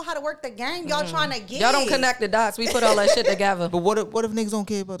don't even know how to work the game. Y'all trying to get. Y'all don't connect the dots. We put all that shit together. But what if niggas don't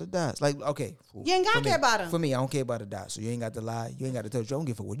care about the dots? Like, okay, cool. You ain't gotta For me- care about 'em. For me, I don't care about the dots. So you ain't got to lie. You ain't got to tell. You don't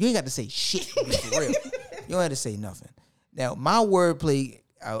give a what. You ain't got to say shit. For real. You don't have to say nothing. Now, my wordplay,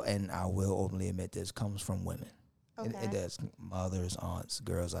 and I will openly admit this, comes from women. And Okay. that's mothers, aunts,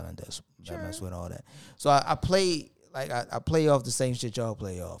 girls. I done mess with all that. So I play like I play off the same shit y'all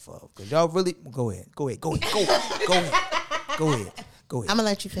play off of. Cause y'all really go ahead. Go ahead. I'm gonna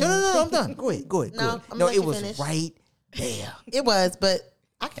let you finish. No, I'm done. Go ahead. No, I'm gonna let it you was finish. right there. It was, but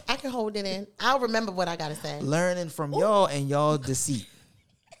I can hold it in. I'll remember what I gotta say. Learning from y'all and y'all deceit.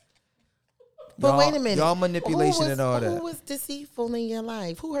 But Y'all- wait a minute. y'all manipulation Who was, and all that. Who was deceitful in your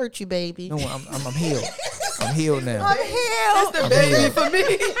life? Who hurt you, baby? No, I'm healed. I'm healed now. That's the baby for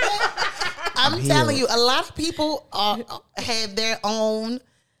me. I'm healed. telling you, a lot of people have their own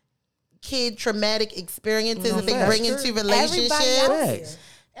kid traumatic experiences that they facts. bring into relationships, Facts.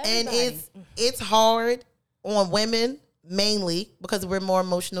 and it's hard on women mainly because we're more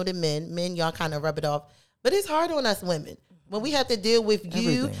emotional than men. Men, y'all kind of rub it off, but it's hard on us women when we have to deal with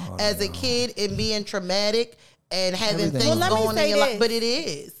you Everything hard as on a kid and being traumatic and having Everything things hard. Well, let me going on in say your life. this. But it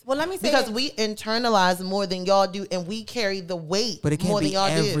is. Well, let me say because it. we internalize more than y'all do, and we carry the weight But it more can't than be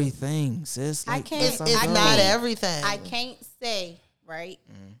y'all do. everything, sis. I Like, can't- It's that's not unfair. everything. I can't say, right?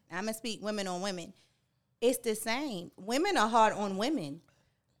 I'm going to speak women on women. It's the same. Women are hard on women.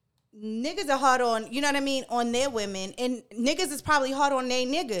 Niggas are hard on, you know what I mean, on their women. And niggas is probably hard on their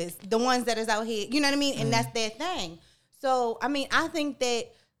niggas, the ones that is out here, you know what I mean? And that's their thing. So, I mean, I think that,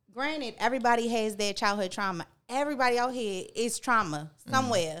 granted, everybody has their childhood trauma. Everybody out here is trauma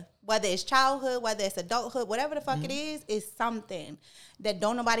somewhere. Whether it's childhood, whether it's adulthood, whatever the fuck it is something that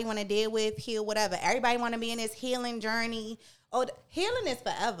don't nobody want to deal with, heal, whatever. Everybody want to be in this healing journey. Oh, healing is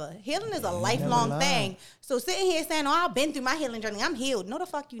forever. Healing is a lifelong lie. thing. So sitting here saying, "Oh, I've been through my healing journey. I'm healed." No, the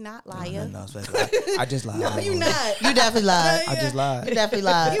fuck you not, liar. No, I just lied. No, you not. You definitely lied. I just lied. You definitely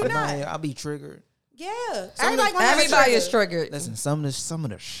lied. You No, not. I'll be triggered. Yeah, Some of everybody the- gonna have a Everybody trigger. is triggered. Listen, some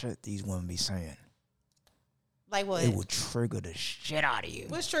of the shit these women be saying, Like what? it will trigger the shit out of you.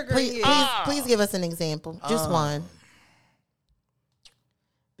 What's triggering Please, you? please give us an example. Just one.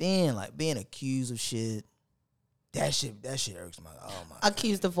 Being accused of shit. That shit irks my. Oh my.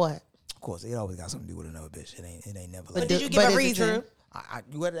 Accused of what? Of course, it always got something to do with another bitch. It ain't never. But Like, did you give a is it reason? true?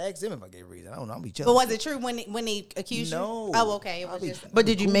 you had to ask them if I gave a reason. I don't know. I'll be chilling. But was it true when they accused No. you? Oh, okay. It I'll was be- just. But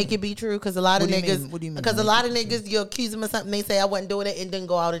did you make it be true? Because a lot of What do you niggas, mean? What do you mean because a make lot it of be niggas, you accuse them of something, they say I wasn't doing it, and then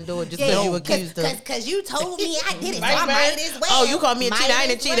go out and do it just because you accused them. Because you told me I did it, so Right, I right. might as well. Oh, you called me a Might cheater. I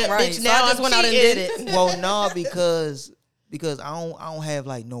ain't a as cheater, well. Right. bitch. So Now I just I'm went out and cheating. did it. Well, no, because I don't have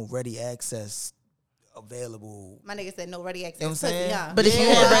like no ready access available. My nigga said no ready access. You know what I'm saying? Pussy, huh? But if you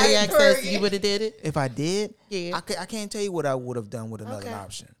Yeah. had ready Right, access, period. you would have did it. If I did, Yeah. I can't tell you what I would have done with another Okay.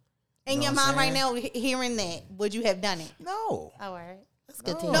 option. In You your know what mind I'm right now, hearing that, would you have done it? No, All right. That's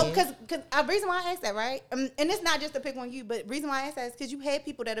good to No, hear. because the reason why I asked that, right? And it's not just to pick on you, but reason why I asked that is because you had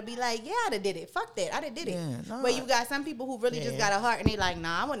people that'll be like, yeah, I done did it. Fuck that. I done did it. Yeah, nah. But you got some people who really just got a heart and they like,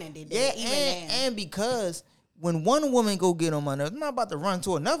 nah, I wouldn't have did that. Yeah, even now. and because when one woman go get on my nerves, I'm not about to run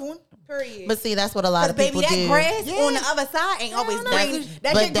to another one. Period. But see, that's what a lot of baby, people that do. grass Yeah. on the other side ain't always green.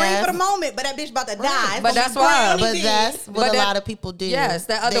 That but shit green for that's- the moment, but that bitch about to die. It's But gonna that's be why- brownie But bitch. that's what But a that- lot of people do. Yes,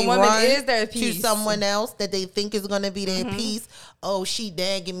 that other They woman run is their to peace. someone else that they think is going to be their peace. Oh, she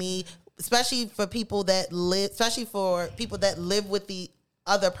nagging me. Especially for people that live with the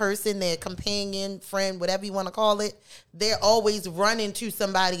other person, their companion, friend, whatever you want to call it. They're always running to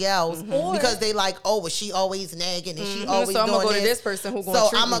somebody else because they like, oh, well, she always nagging and she always So I'm doing gonna go to this. this person who gonna So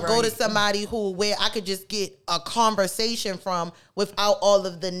treat I'm me gonna go to right. somebody where I could just get a conversation from without all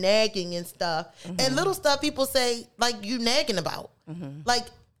of the nagging and stuff. And little stuff people say like you nagging about. Like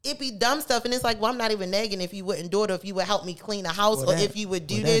it be dumb stuff, and it's like, well, I'm not even nagging if you wouldn't do it, or if you would help me clean a house, Well, or that- if you would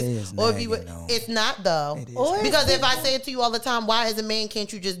do well, this, that is or if you would. nagging, though. It's not though, It is because if I say it to you all the time, why as a man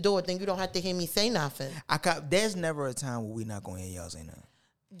can't you just do it? Then you don't have to hear me say nothing. There's never a time where we're not gonna hear y'all say nothing.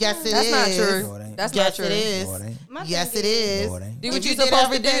 Yes, it is. That's not No, true. it ain't. That's Yes, not true. it is. No, it ain't. My Yes, thing it is. No, it ain't. Do If what you you did supposed to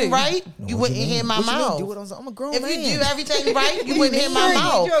everything do. right, No, you what wouldn't mean? hear my What you mean? mouth. Do what I'm a grown If man. you do everything right, you wouldn't hear my Period.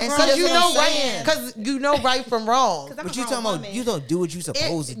 mouth. You're a Because grown you man. know right, because you know right from wrong. I'm But a you grown talking about woman. you don't do what you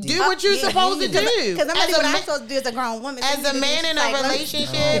supposed to do. Do what you're Yeah. supposed to do. Because I'm As not a what ma- I'm supposed to do as a grown woman. So as you a need to man be in like, a let's-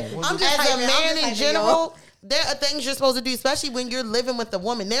 relationship, No, I'm just as typing, a I'm man just in typing, general, y'all. there are things you're supposed to do, especially when you're living with a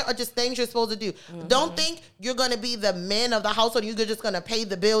woman. There are just things you're supposed to do. Don't think you're going to be the man of the household. You're just going to pay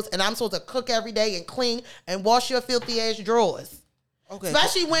the bills, and I'm supposed to cook every day and clean and wash your filthy ass drawers. Okay.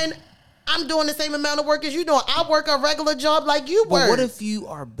 Especially when I'm doing the same amount of work as you doing. I work a regular job like you work. But what if you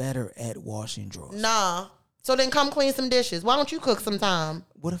are better at washing drawers? Nah. So then come clean some dishes. Why don't you cook sometime?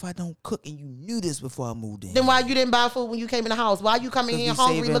 What if I don't cook and you knew this before I moved in? Then why you didn't buy food when you came in the house? Why you coming 'Cause here we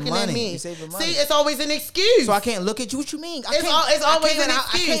hungry saving looking at money. me? We saving money. See, it's always an excuse. So I can't look at you. What you mean? It's always an I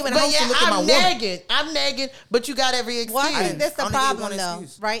excuse. came in the But house yeah, to look at my I'm woman. nagging. I'm nagging, but you got every excuse. Well, I think that's the Only gave problem, one though,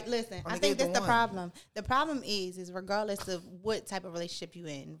 excuse. right? Listen, I Only think gave that's the the one. problem. The problem is regardless of what type of relationship you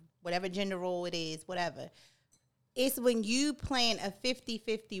in, whatever gender role it is, whatever, it's when you playing a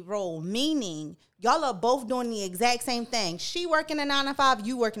 50-50 role, meaning y'all are both doing the exact same thing. She working a 9 to 5,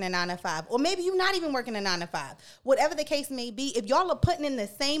 you working a 9 to 5. Or maybe you not even working a 9 to 5. Whatever the case may be, if y'all are putting in the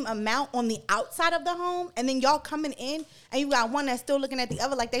same amount on the outside of the home and then y'all coming in and you got one that's still looking at the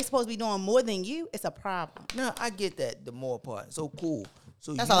other like they supposed to be doing more than you, it's a problem. No, I get that. The more part. So cool.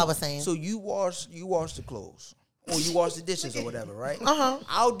 So That's you- all I was saying. So you wash the clothes. Or you wash the dishes or whatever, right? Uh-huh.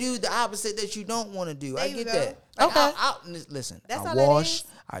 I'll do the opposite that you don't want to do. I There you get go. that. Like, Okay. Listen, That's I all that wash, is.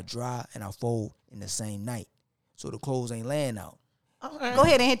 I dry, and I fold in the same night. So the clothes ain't laying out. Go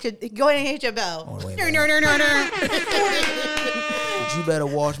ahead and hit your bell. Oh, wait a No, minute. no, no, no. But you better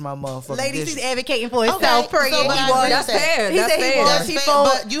wash my motherfucking Ladies, dishes. he's advocating for himself. Okay, Period. so but He I was- agree That's with that. fair. He That's said he fair. was. That's He fair, fold-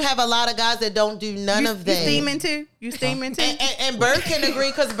 but you have a lot of guys that don't do none of You that. steaming too? You steaming too? And Bird can agree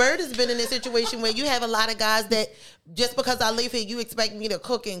because Bird has been in a situation where you have a lot of guys that just because I live here, you expect me to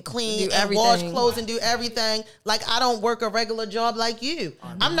cook and clean Do and wash everything. clothes and do everything. Like I don't work a regular job like you.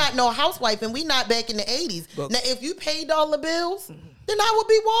 I'm not no housewife, and we not back in the 80s. But- Now, if you paid all the bills, then I would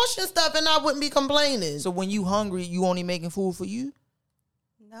be washing stuff and I wouldn't be complaining. So when you hungry, you only making food for you?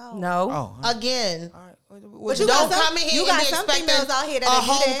 No. No. Oh. Again, All right. But you don't got some- come in here you and got be some expecting females out here a that'll do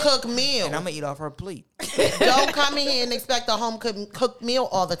home that. cooked meal. And I'm going to eat off her plate. Don't come in here and expect a home cooked meal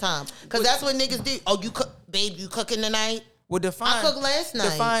all the time. Because that's what niggas do. Oh, you cook, babe, you cooking tonight? Well, define, I cooked last night.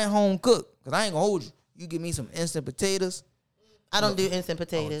 Define home cook. Because I ain't going to hold you. You give me some instant potatoes. I don't do instant Oh,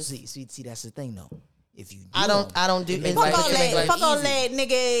 potatoes. see, that's the thing, though. If you do I don't do it makes instant Fuck life- all it make potatoes. life that. Fuck all easy. that,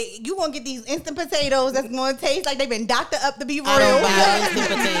 nigga. You gonna get these instant potatoes that's gonna taste like they've been doctored up to be real. I don't buy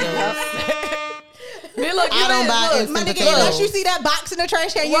instant potatoes. Man, look, I don't buy Look, instant my nigga, potatoes. unless you see that box in the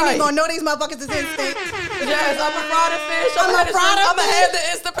trash can, you ain't Right. even gonna know these motherfuckers is instant. Yes, I'm a fried fish. I'm a fried I'm gonna fish. have the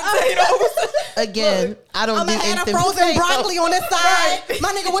instant potatoes. Again, I don't I'm do gonna have instant a frozen potatoes. broccoli on the side.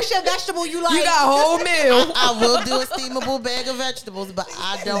 My nigga, what's your vegetable you like? You got a whole meal. I will do a steamable bag of vegetables, but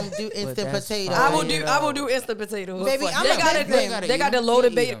I don't do instant that's potatoes. I will fine. do. I will do instant potatoes. Baby, I'm they a got big it. fan. They got the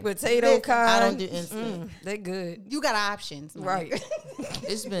loaded baked potato Listen, kind. I don't do instant. They good. You got options, my Right.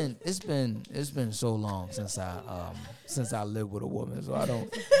 nigga. It's been so long since I lived with a woman, so I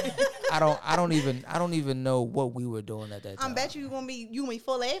don't even know what we were doing at that time. I bet you gonna be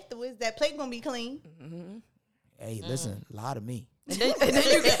full afterwards. That plate gonna be clean. Hey, listen, lie to me. And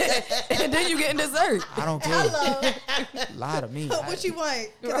then you getting dessert. I don't care. Hello. Lie to me. What you want?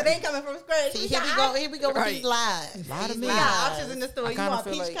 Because it ain't coming from scratch. See, You here got we go. Here we go with Right. these lies. Lie to These me. got lies. options in the store. I You kinda want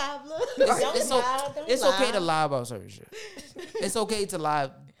feel peach like- cobbler? It's, Don't lie, don't it's lie. okay to lie about certain shit. It's okay to lie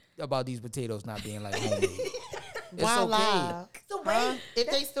about these potatoes not being like homemade. It's Why okay. lie? So wait, If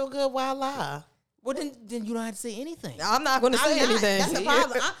they still good, why lie? Well, then you don't have to say anything. I'm not going to say I'm not. anything. That's the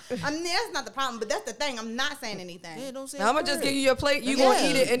problem. That's not the problem, but that's the thing. I'm not saying anything. Yeah, don't say I'm gonna just give you your plate. You gonna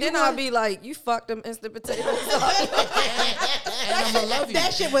eat it, and then I'll be like, "You fucked them instant potatoes." and I'm gonna love you.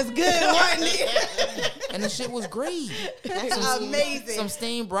 That shit was good, wasn't it? And the shit was great. Amazing. Some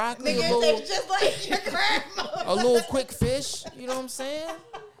steamed broccoli, Nigga, it's just like your grandma. a little quick fish. You know what I'm saying?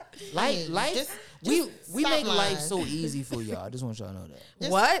 Life. We stop make lying. life so easy for y'all. I just want y'all to know that.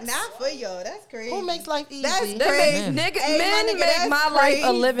 What? Not for y'all. That's crazy. Who makes life easy? That's That crazy. make, Man. nigga, Hey, my men nigga, make that's my life a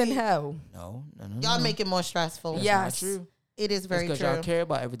crazy. living hell. No. Y'all make it more stressful. That's Yes. not true. It is very Because true. y'all care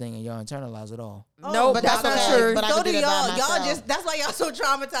about everything and y'all internalize it all. No, but that's that's not okay. true. But I So could do do that by y'all. Y'all myself. just, that's why y'all so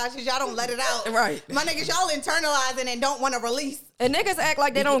traumatized because y'all don't let it out. Right. My niggas, y'all internalizing and don't want to release. And niggas act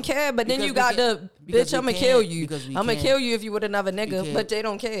like they don't care, but then because you we got can't- the because bitch. we I'm gonna can't- kill you. because we I'm gonna can't- kill you if you with another we nigga, can't- but they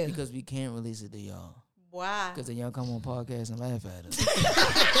don't care. Because we can't release it to y'all. Why? Because then y'all come on podcast and laugh at us.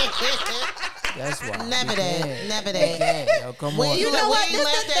 That's why. Never We that. can't. Never We that. can't. Yo, come When on. you You know what? we This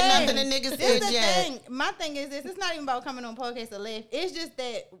laughed the at thing. nothing the niggas This is did the yet. thing. My thing is this. It's not even about coming on podcast to laugh. It's just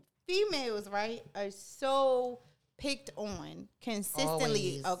that females, right, are so picked on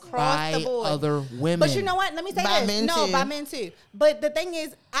consistently Always. across By the board. other women. But you know what? Let me say By this. men No, too. by men too. But the thing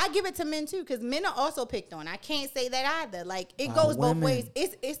is, I give it to men too because men are also picked on. I can't say that either. Like it By goes both women. ways.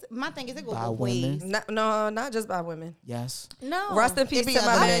 It's my thing is it goes By both women. ways. No, not just by women. Yes. No. Rest in peace be to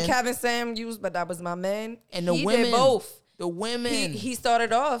my other man men. Kevin Samuels, but that was my man. And the he women. did both. The women. He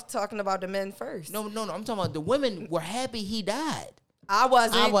started off talking about the men first. No. I'm talking about the women were happy he died. I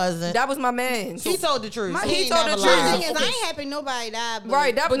wasn't. I wasn't. That was my man. He told the truth. He ain't told never the My truth. lied. thing is, I ain't happy nobody died. But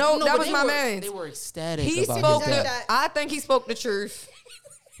Right. That But that was they my were- man. They were ecstatic He about spoke. his the- death. I think he spoke the truth.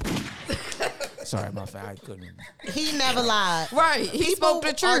 Sorry, my fan. I couldn't. He never lied. Right. He spoke the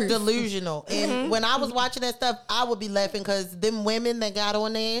Are truth. delusional, and when I was watching that stuff, I would be laughing because them women that got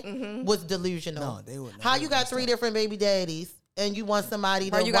on there was delusional. No, they were never How you got gonna 3 stop. different baby daddies, and you want somebody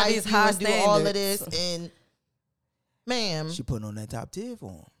to Right, you got wife these you high and do all of standards. this, and ma'am, She putting on that top tier for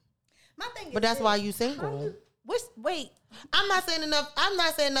him. my thing is but that's this. why you single. Wait. I'm not saying enough. I'm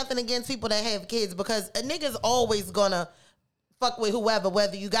not saying nothing against people that have kids because a nigga's always gonna fuck with whoever,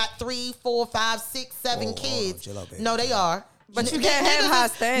 whether you got 3, 4, 5, 6, 7 Whoa, hold on, kids. chill out, baby. No, they are. But you can't have high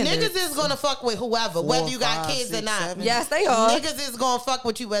standards. Niggas is gonna fuck with whoever, whether you got 5, kids or 6, not. 7. Yes, they are. Niggas is gonna fuck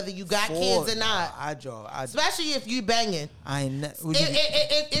with you whether you got kids or not. I Especially if you banging. ain't.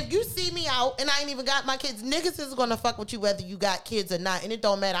 If you see me out and I ain't even got my kids, niggas is gonna fuck with you whether you got kids or not, and it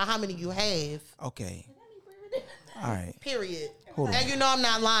don't matter how many you have. Okay. All right. Period. Hold on. And you know I'm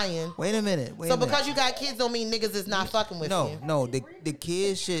not lying. Wait a minute. So because you got kids don't mean niggas is not fucking with you. No, the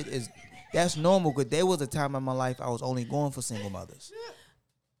kid shit that's normal. Because there was a time in my life I was only going for single mothers.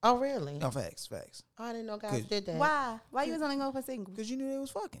 Oh really? No, facts. Oh, I didn't know guys Good. did that. Why? Why you was only going for single? Because you knew they was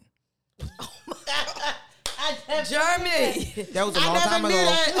fucking. Jeremy. That was a I long never time knew ago.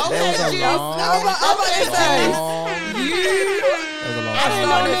 that. Okay, Juice. I'm about to say, That was a long I time didn't ago. know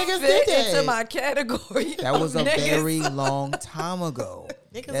started niggas to did fit into that. my category. That was a of niggas. very long time ago.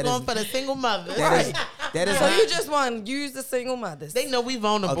 Niggas That going is- for the single mother. that is So not- you just want to use the single mothers. They know we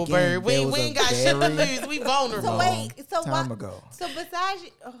vulnerable, Again, bird. We there was ain't a got shit to very lose. We vulnerable. So wait, so time why? ago. So besides, you,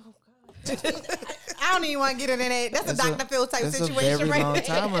 oh god, I don't even want to get into that. That's a Dr. Phil type That's situation, a very right long there.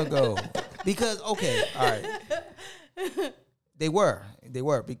 time ago. Because okay, all right, they were.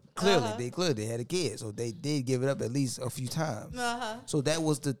 Clearly, they had a kid, so they did give it up at least a few times. So that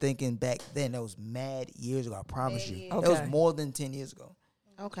was the thinking back then. That was mad years ago. I promise you, that was Okay. more than 10 years ago.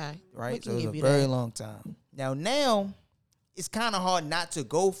 Okay. Right? We So can it give was a you very that. long time. Now it's kind of hard not to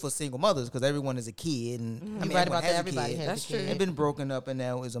go for single mothers because everyone is a kid, and I mean, right everyone about has that. a Everybody kid. has That's a kid. true. And been broken up and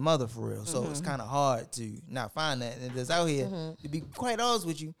now is a mother for real. So it's kind of hard to not find that. And just out here, to be quite honest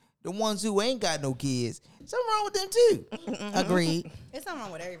with you, the ones who ain't got no kids, something wrong with them too. Agreed. It's something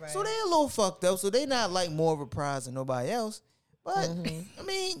wrong with everybody. So they're a little fucked up. So they not like more of a prize than nobody else. But I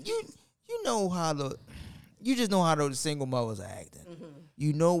mean, you know how you just know how those single mothers are acting.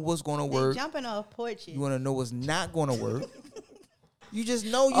 You know what's gonna They work. jumping off porches. You want to know what's not gonna work. You just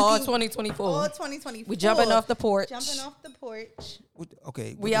know you All can. 2024. All 2024. We jumping off the porch. Jumping off the porch.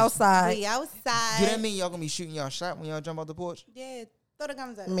 Okay. We outside. We outside. Do that mean y'all gonna be shooting y'all shot when y'all jump off the porch? Yeah, throw the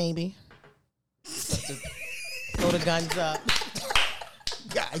guns up. Maybe. Throw the guns up.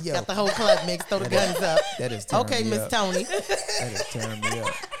 God, yo, Got the whole club mixed. Throw the guns up. that is tearing Okay, me Miss up. Tony. That is tearing me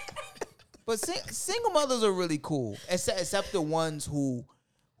up. But single mothers are really cool, except the ones who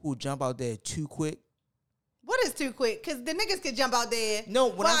jump out there too quick. What is too quick? Because the niggas could jump out there. No,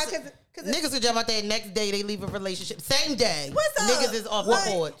 when I Why? say- Cause Niggas could jump out there next day they leave a relationship. Same day. What's up? Niggas is off the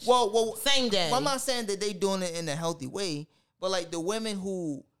porch. Well, Same day. Well, I'm not saying that they doing it in a healthy way, but like the women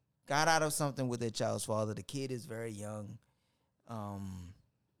who got out of something with their child's father, the kid is very young.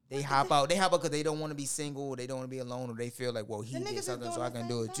 They hop out because they don't want to be single, or they don't want to be alone, or they feel like, well, he The niggas did is something, doing so I the can same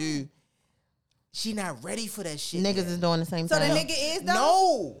do it thing. too. She not ready for that shit. Niggas yet. is doing the same So the thing. nigga is though.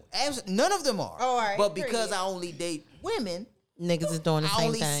 No, none of them are. Oh, all right, But because period. I only date women, Niggas is doing the I same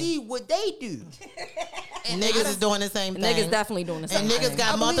only thing. see what they do. And Niggas is doing the same thing. Niggas definitely doing the same And niggas thing. I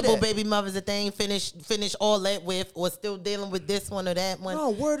got believe multiple that. baby mothers that they ain't finish all that with, or still dealing with this one or that one. No,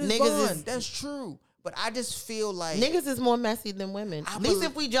 word is niggas bond. That's true. But I just feel like niggas is more messy than women. I At least believe-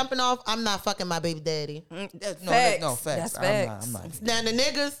 if we jumping off, I'm not fucking my baby daddy. Facts. Facts. No, facts. That's I'm not. facts. Now the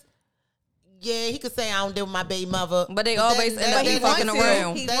niggas, yeah, he could say I don't deal with my baby mother, But they always end up he fucking wants to.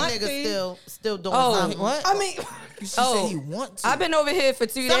 around. He That wants nigga to. still doing Oh, something. What? I mean, You Oh, said he want to. I've been over here for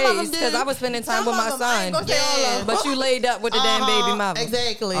 2 Some of 'em days do. because I was spending time Some with my of 'em, I ain't son. gonna say all of 'em. But you laid up with the damn baby mama.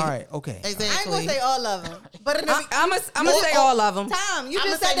 Exactly. All right. Okay. Exactly. I ain't gonna say all of them. But in the I'm gonna say all of them. Tom, you I'ma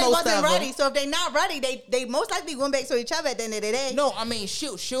just say said they most wasn't of 'em. ready. So if they not ready, they most likely going back to each other at the end of the day. No, I mean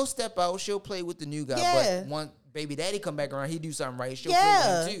she'll step out. She'll play with the new guy. Yeah. But once baby daddy come back around, he do something right. She'll play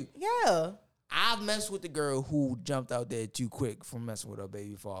Yeah, with him too. yeah. I've messed with the girl who jumped out there too quick from messing with her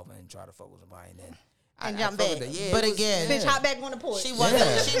baby father and try to fuck with somebody and then And I jump fuck with back. that. Yeah, But it was- again, Bitch, hop back on the porch. She wasn't.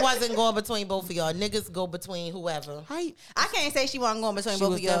 Yeah. She wasn't going between both of y'all. Niggas go between whoever. Hi. I can't say she wasn't going between She both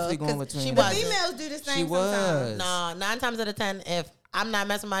was of y'all. definitely going 'cause between she them. wasn't. Females do the same She was. sometimes. Nah, 9 times out of 10, if I'm not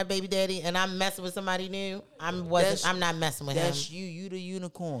messing with my baby daddy and I'm messing with somebody new, I'm not messing with him. That's you the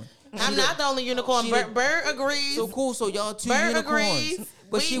unicorn. I'm not the only unicorn. she the- Bird agrees. So cool. So y'all two Bird unicorns. agrees.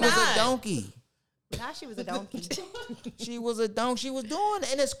 But We she was not. a donkey. Nah, she was a donkey. She was a donkey. She was doing,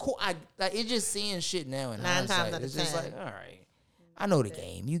 and it's cool. Like it's just seeing shit now in 9 times hindsight. out of It's just 10. like, all right, I know the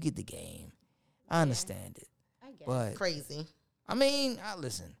game. You get the game. I understand it. But Crazy. I mean,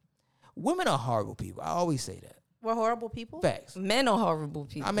 listen. Women are horrible people. I always say that. We're horrible people. Facts. Men are horrible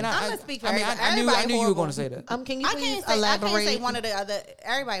people. I mean, I'm I gonna speak for I mean, I everybody. knew you Everybody were horrible. going to say that. Can you I please can't say elaborate? one or the other.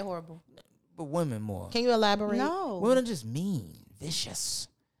 Everybody horrible. But women more. Can you elaborate? No. Women are just mean, vicious.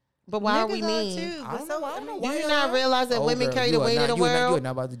 But why are we Niggas mean? too, I but don't so- know. I don't know Do why you y'all- not realize that Oh, women girl, carry you the are weight not- of the you are not- world? You are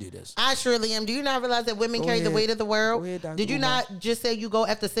not about to do this. I surely am. Do you not realize that women Go carry the ahead. weight of the world? Go ahead, Dr. Did you Umar. not just say you go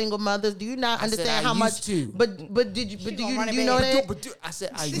after single mothers? Do you not I said understand I how much? used to. But did you? But do gonna run it you know back. that? But I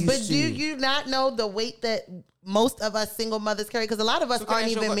said I used But to. do you not know the weight that most of us single mothers carry? Because a lot of us So can I aren't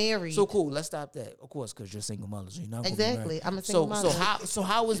ask you a even que- married. So cool. Let's stop that. Of course, because you're single mothers. You're not gonna be Exactly. married. I'm a single mother. So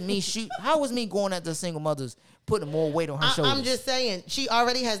how was me How was me going at the single mothers putting more weight on her shoulders? I'm just saying she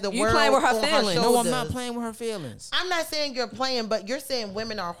already has the You world playing with her on feelings. her No, I'm shoulders. not playing with her feelings. I'm not saying you're playing, but you're saying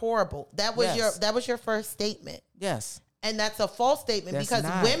women are horrible. That was Yes. your first statement. Yes. And that's a false statement That's because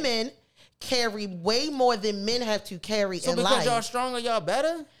not. women carry way more than men have to carry So in because life. y'all stronger, y'all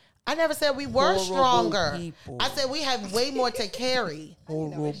better. I never said we were Horrible stronger. people. I said we have way more to carry.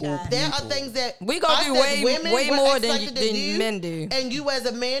 Horrible people. There are things that We go us do as way women, way we're more than expected to than men do. And you as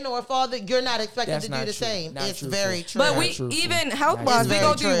a man or a father, you're not expected That's to do not the true. same. Not It's true, very Phil. true. But we Not truthful. even Not health wise, true. we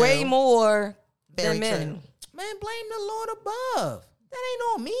go Very do way true. more Very than men. true. Man, blame the Lord above. That ain't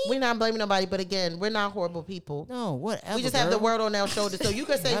on me. We're not blaming nobody, but again, we're not horrible people. No, whatever. We just have the girl. world on our shoulders. So you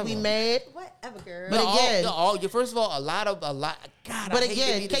could say we Whatever. mad, Whatever, girl. but again, First of all, a lot. God, but I hate to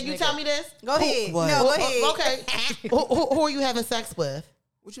again, be this can you nigga. tell me this? Go ahead. what? No, go ahead. Okay, who are you having sex with?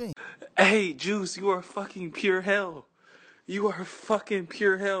 What you mean? Hey, Juice, you are fucking pure hell. You are fucking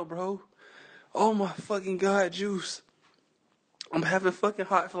pure hell, bro. Oh my fucking God, Juice. I'm having fucking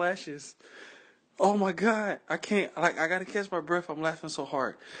hot flashes. Oh my God. I can't, I gotta catch my breath. I'm laughing so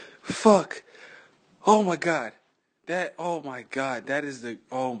hard. Fuck. Oh my God. Oh my God. That is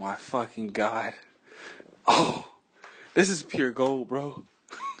oh my fucking God. Oh, this is pure gold, bro.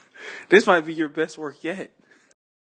 This might be your best work yet.